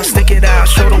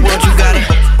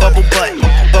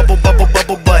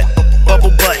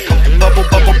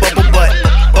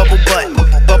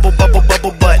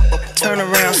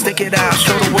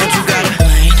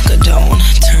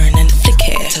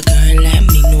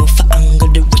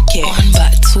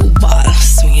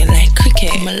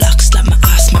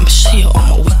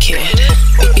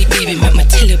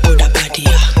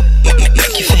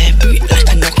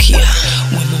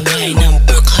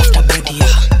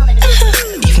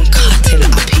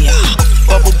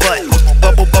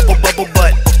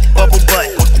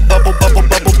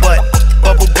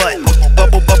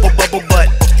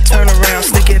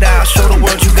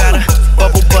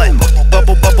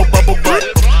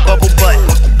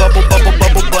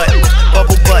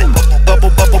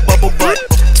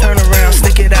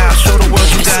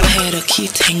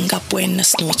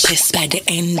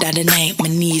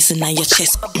 on your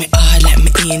chest. Me hard like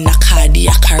me in a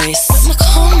cardiac arrest. Me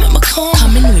come.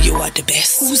 Come and know you are the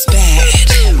best. Who's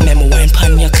bad? Memo wine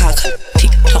pan your cock.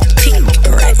 Tick tock tick,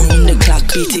 right round the clock.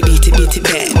 Beat it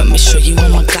bad. Let me show you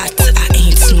what I got. I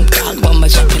ain't Snoop Dogg, but I'ma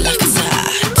drop it like it's hot.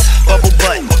 Bubble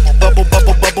butt, bubble butt,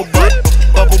 bubble butt,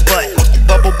 bubble butt,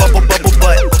 bubble butt,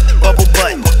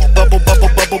 bubble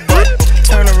butt, bubble butt.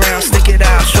 Turn around, stick it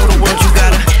out, show the world you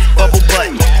got a bubble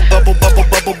butt, bubble butt,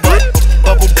 bubble butt,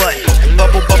 bubble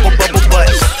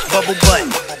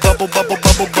butt,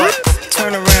 bubble butt.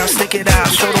 Turn around, stick it out,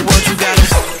 show the world you got a.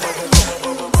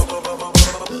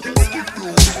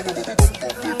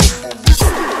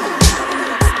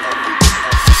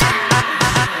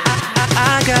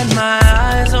 I got my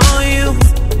eyes on you.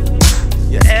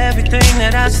 You're everything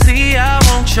that I see. I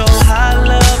want your high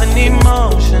love and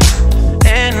emotion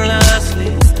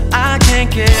endlessly. I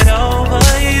can't get over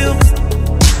you.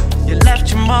 You left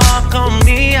your mark on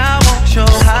me. I want your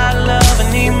high love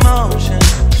and emotion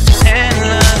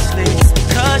endlessly.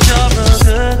 'Cause you're a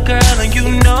good girl and you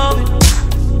know it.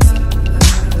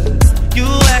 You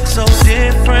act so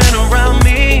different around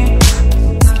me.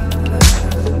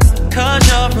 'Cause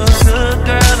you're a good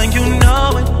girl and you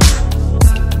know it.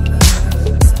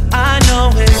 I know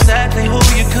exactly who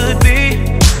you could be.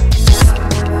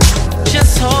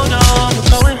 Just hold on, we're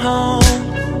going home.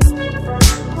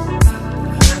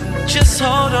 Just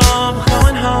hold on, we're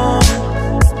going home.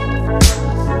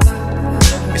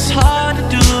 It's hard to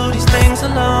do these things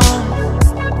alone.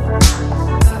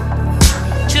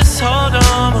 Just hold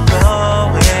on, we're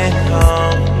going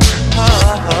home.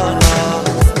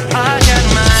 I got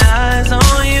my eyes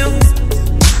on you.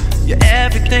 You're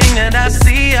everything that I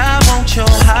see. I want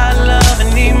your high love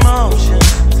and emotion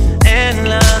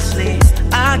endlessly.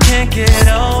 I can't get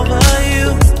over you.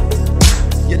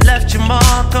 You left your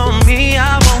mark on me. I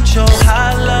want your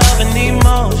high love and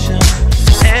emotion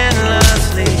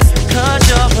endlessly. 'Cause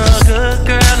you're a good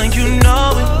girl and you know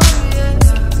it.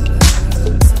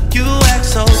 You act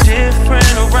so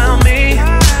different around me.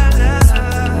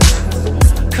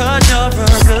 'Cause you're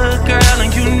a good girl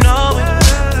and you know it.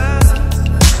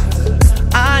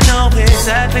 I know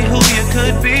exactly who you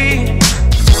could be.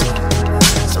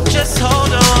 So just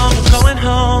hold on, we're going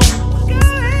home.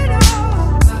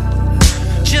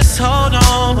 Just hold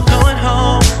on, we're going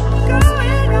home.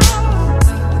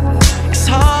 It's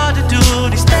hard to do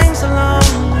these things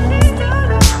alone.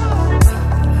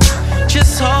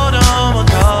 Just hold on,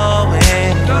 we're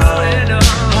going home.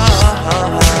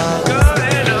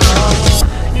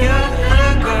 You're the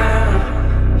girl,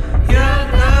 you're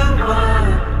the one.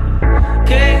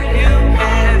 Gave you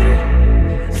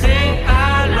everything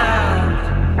I love.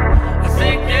 I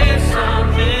think there's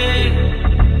something,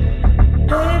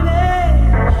 baby.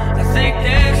 I think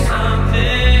there's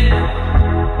something,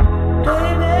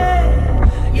 baby.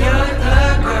 You're the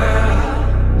girl,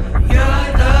 you're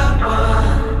the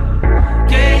one.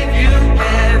 Gave you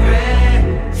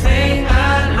everything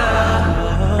I love.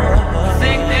 I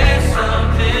think there's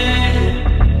something,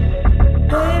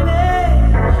 baby.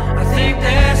 I think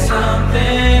there's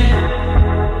something,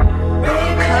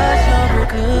 baby. 'Cause you're a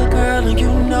good girl and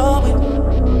you know it.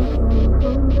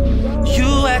 You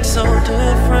act so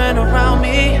different around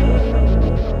me.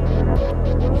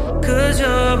 'Cause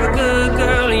you're a good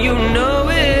girl and you know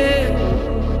it.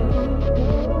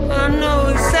 I know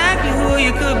exactly who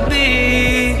you could be.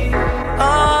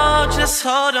 Oh, just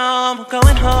hold on, we're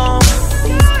going home.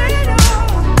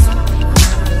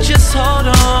 Just hold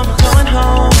on, we're going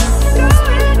home.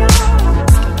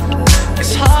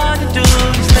 It's hard to do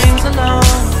these things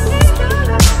alone.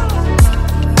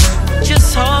 Just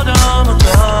hold on, we're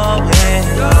going home.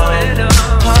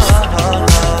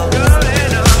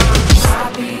 I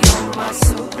be on my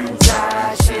suit and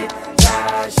tie shit,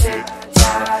 tie shit,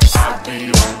 tie. I be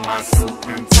on my suit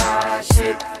and tie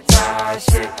shit, tie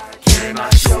shit. Can I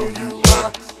show you a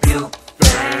few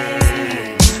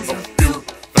things? A few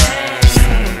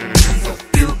things, a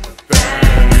few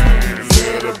things.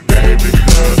 Little baby,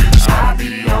 'cause I be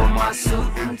on my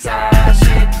suit and tie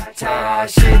shit, tie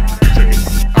shit.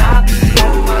 I be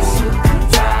on my suit and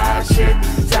tie shit,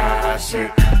 tie shit.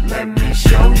 Let me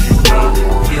show you a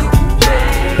few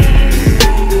things.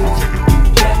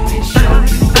 Let me show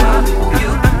you a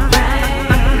few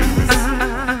things.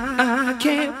 I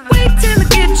can't wait till I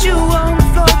get you on the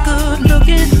floor, good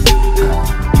looking.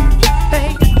 Hey,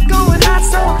 going hot,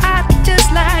 so hot, just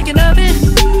like an oven.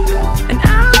 And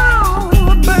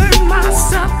I'll burn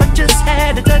myself, I just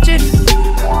had to touch it.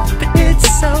 But it's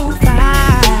so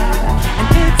fine, and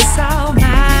it's all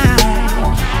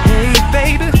mine. Hey,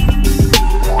 baby,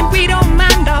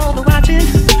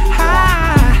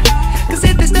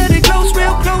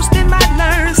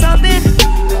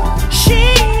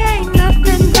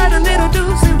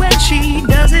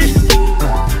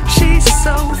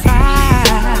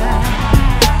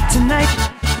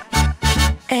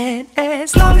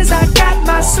 As long as I got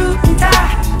my suit and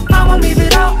tie, I won't leave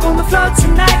it all on the floor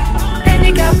tonight. And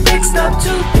you got fixed up to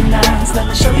the nines. Let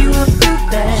me show you a few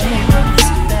things.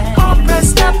 All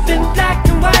dressed up in black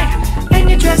and white, and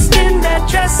you're dressed in that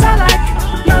dress I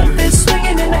like. Love is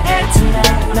swinging in the air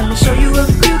tonight. Let me show you a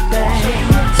few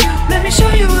things. Let me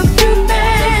show you a few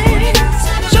things.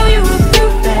 Show you a few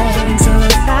things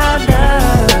about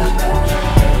love.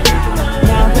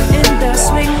 Now we're in the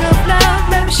swing of love.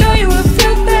 Let me show you a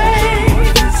few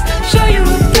things. Show you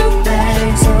a few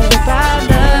things about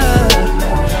love.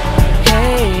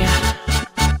 Hey,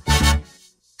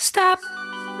 stop.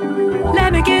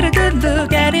 Let me get a good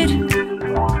look at it.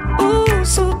 Ooh,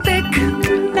 so thick.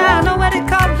 Now I know what they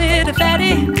call it, a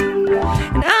fatty.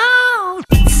 And oh,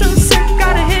 so sick,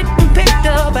 got a hit and picked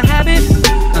up a habit.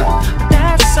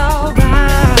 That's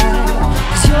alright,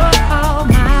 'cause you're all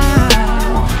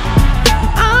mine.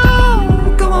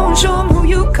 Oh, go on, show 'em who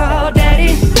you call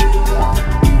daddy.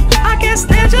 I guess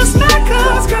they're just like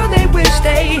us, girl, they wish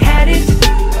they had it.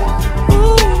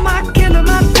 Ooh, my killer,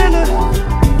 my thriller.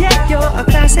 Yeah, you're a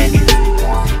classic,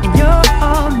 and you're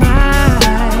all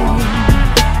mine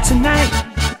tonight.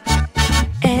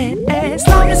 And as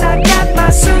long as I got my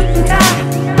suit and tie,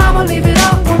 I'ma leave it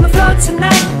all on the floor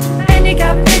tonight. And you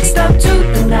got fixed up to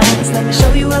the nines. Let me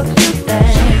show you a few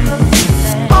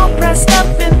things. All dressed up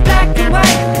in black and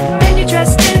white, and you're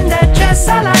dressed in that dress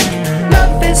I like.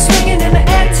 Love is swinging in the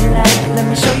air tonight. Let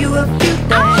me show you a few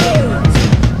things.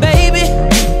 Baby,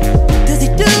 does he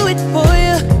do it for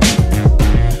you?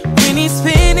 When he's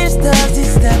finished, does he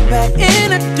step back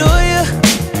and adore you?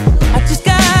 I just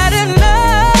gotta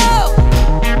know,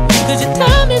 'cause your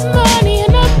time is money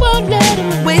and I won't let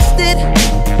him waste it.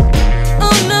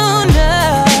 Oh no, no.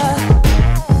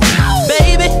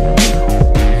 Baby,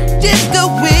 just go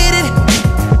with it,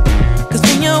 'cause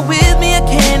when you're with me I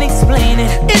can't explain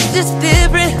it. It's just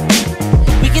different.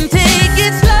 We can take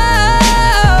it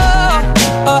slow,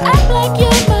 or act like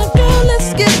you're my girl. Let's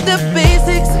skip the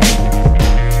basics.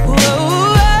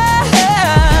 Whoa,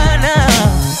 no.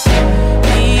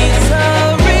 He's so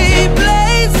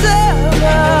replaceable.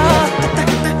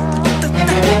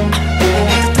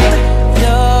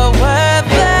 You're worth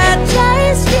the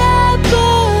chase, yeah,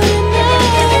 but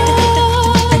enough.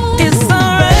 It's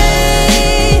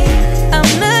alright, I'm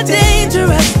not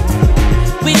dangerous.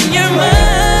 When you're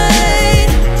mine,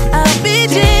 I'll be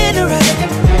generous.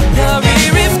 You're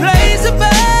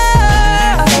irreplaceable,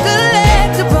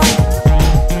 collectible,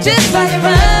 just like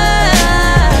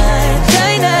mine,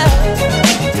 China.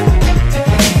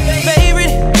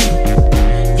 Favorite,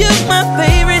 you're my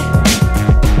favorite.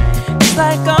 It's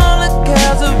like all the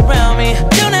girls around me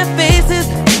don't have faces,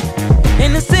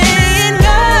 and the saying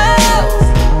goes,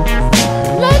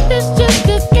 life is just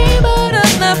a game, but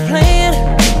I'm not playing.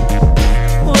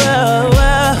 Whoa, whoa.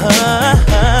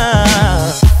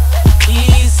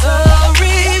 He's so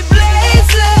replaceable.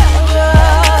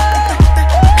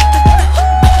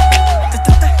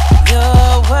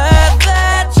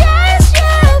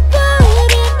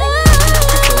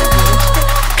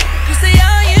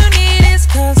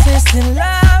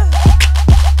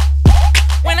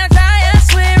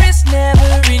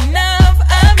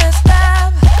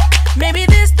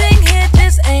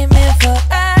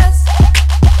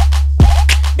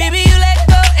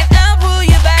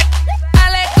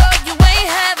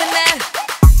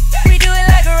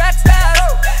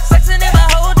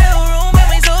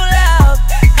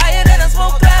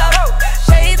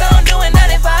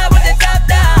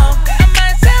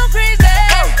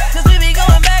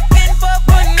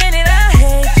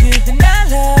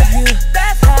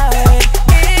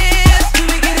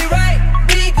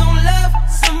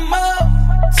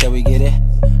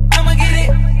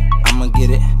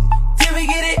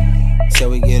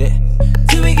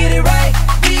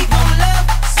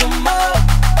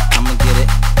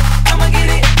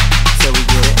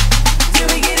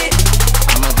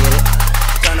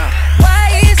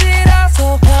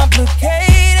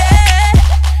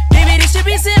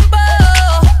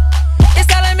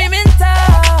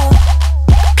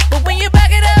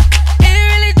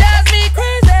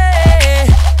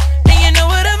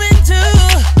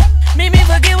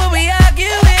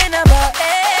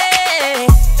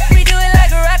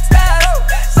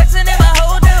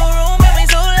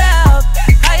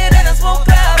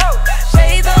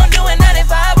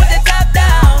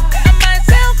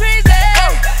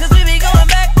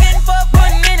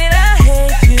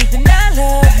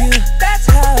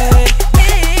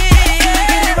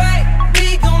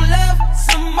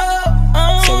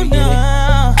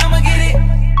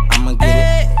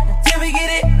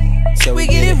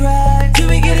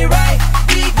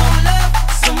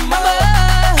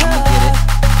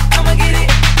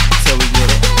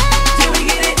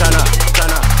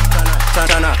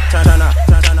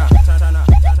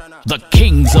 The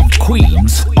kings of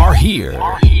Queens are here.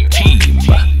 Team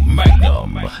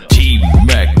Magnum. Team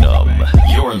Magnum.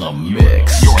 You're in the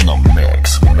mix. You're in the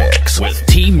mix with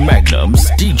Team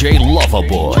Magnum's DJ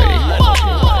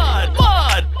Lovaboi.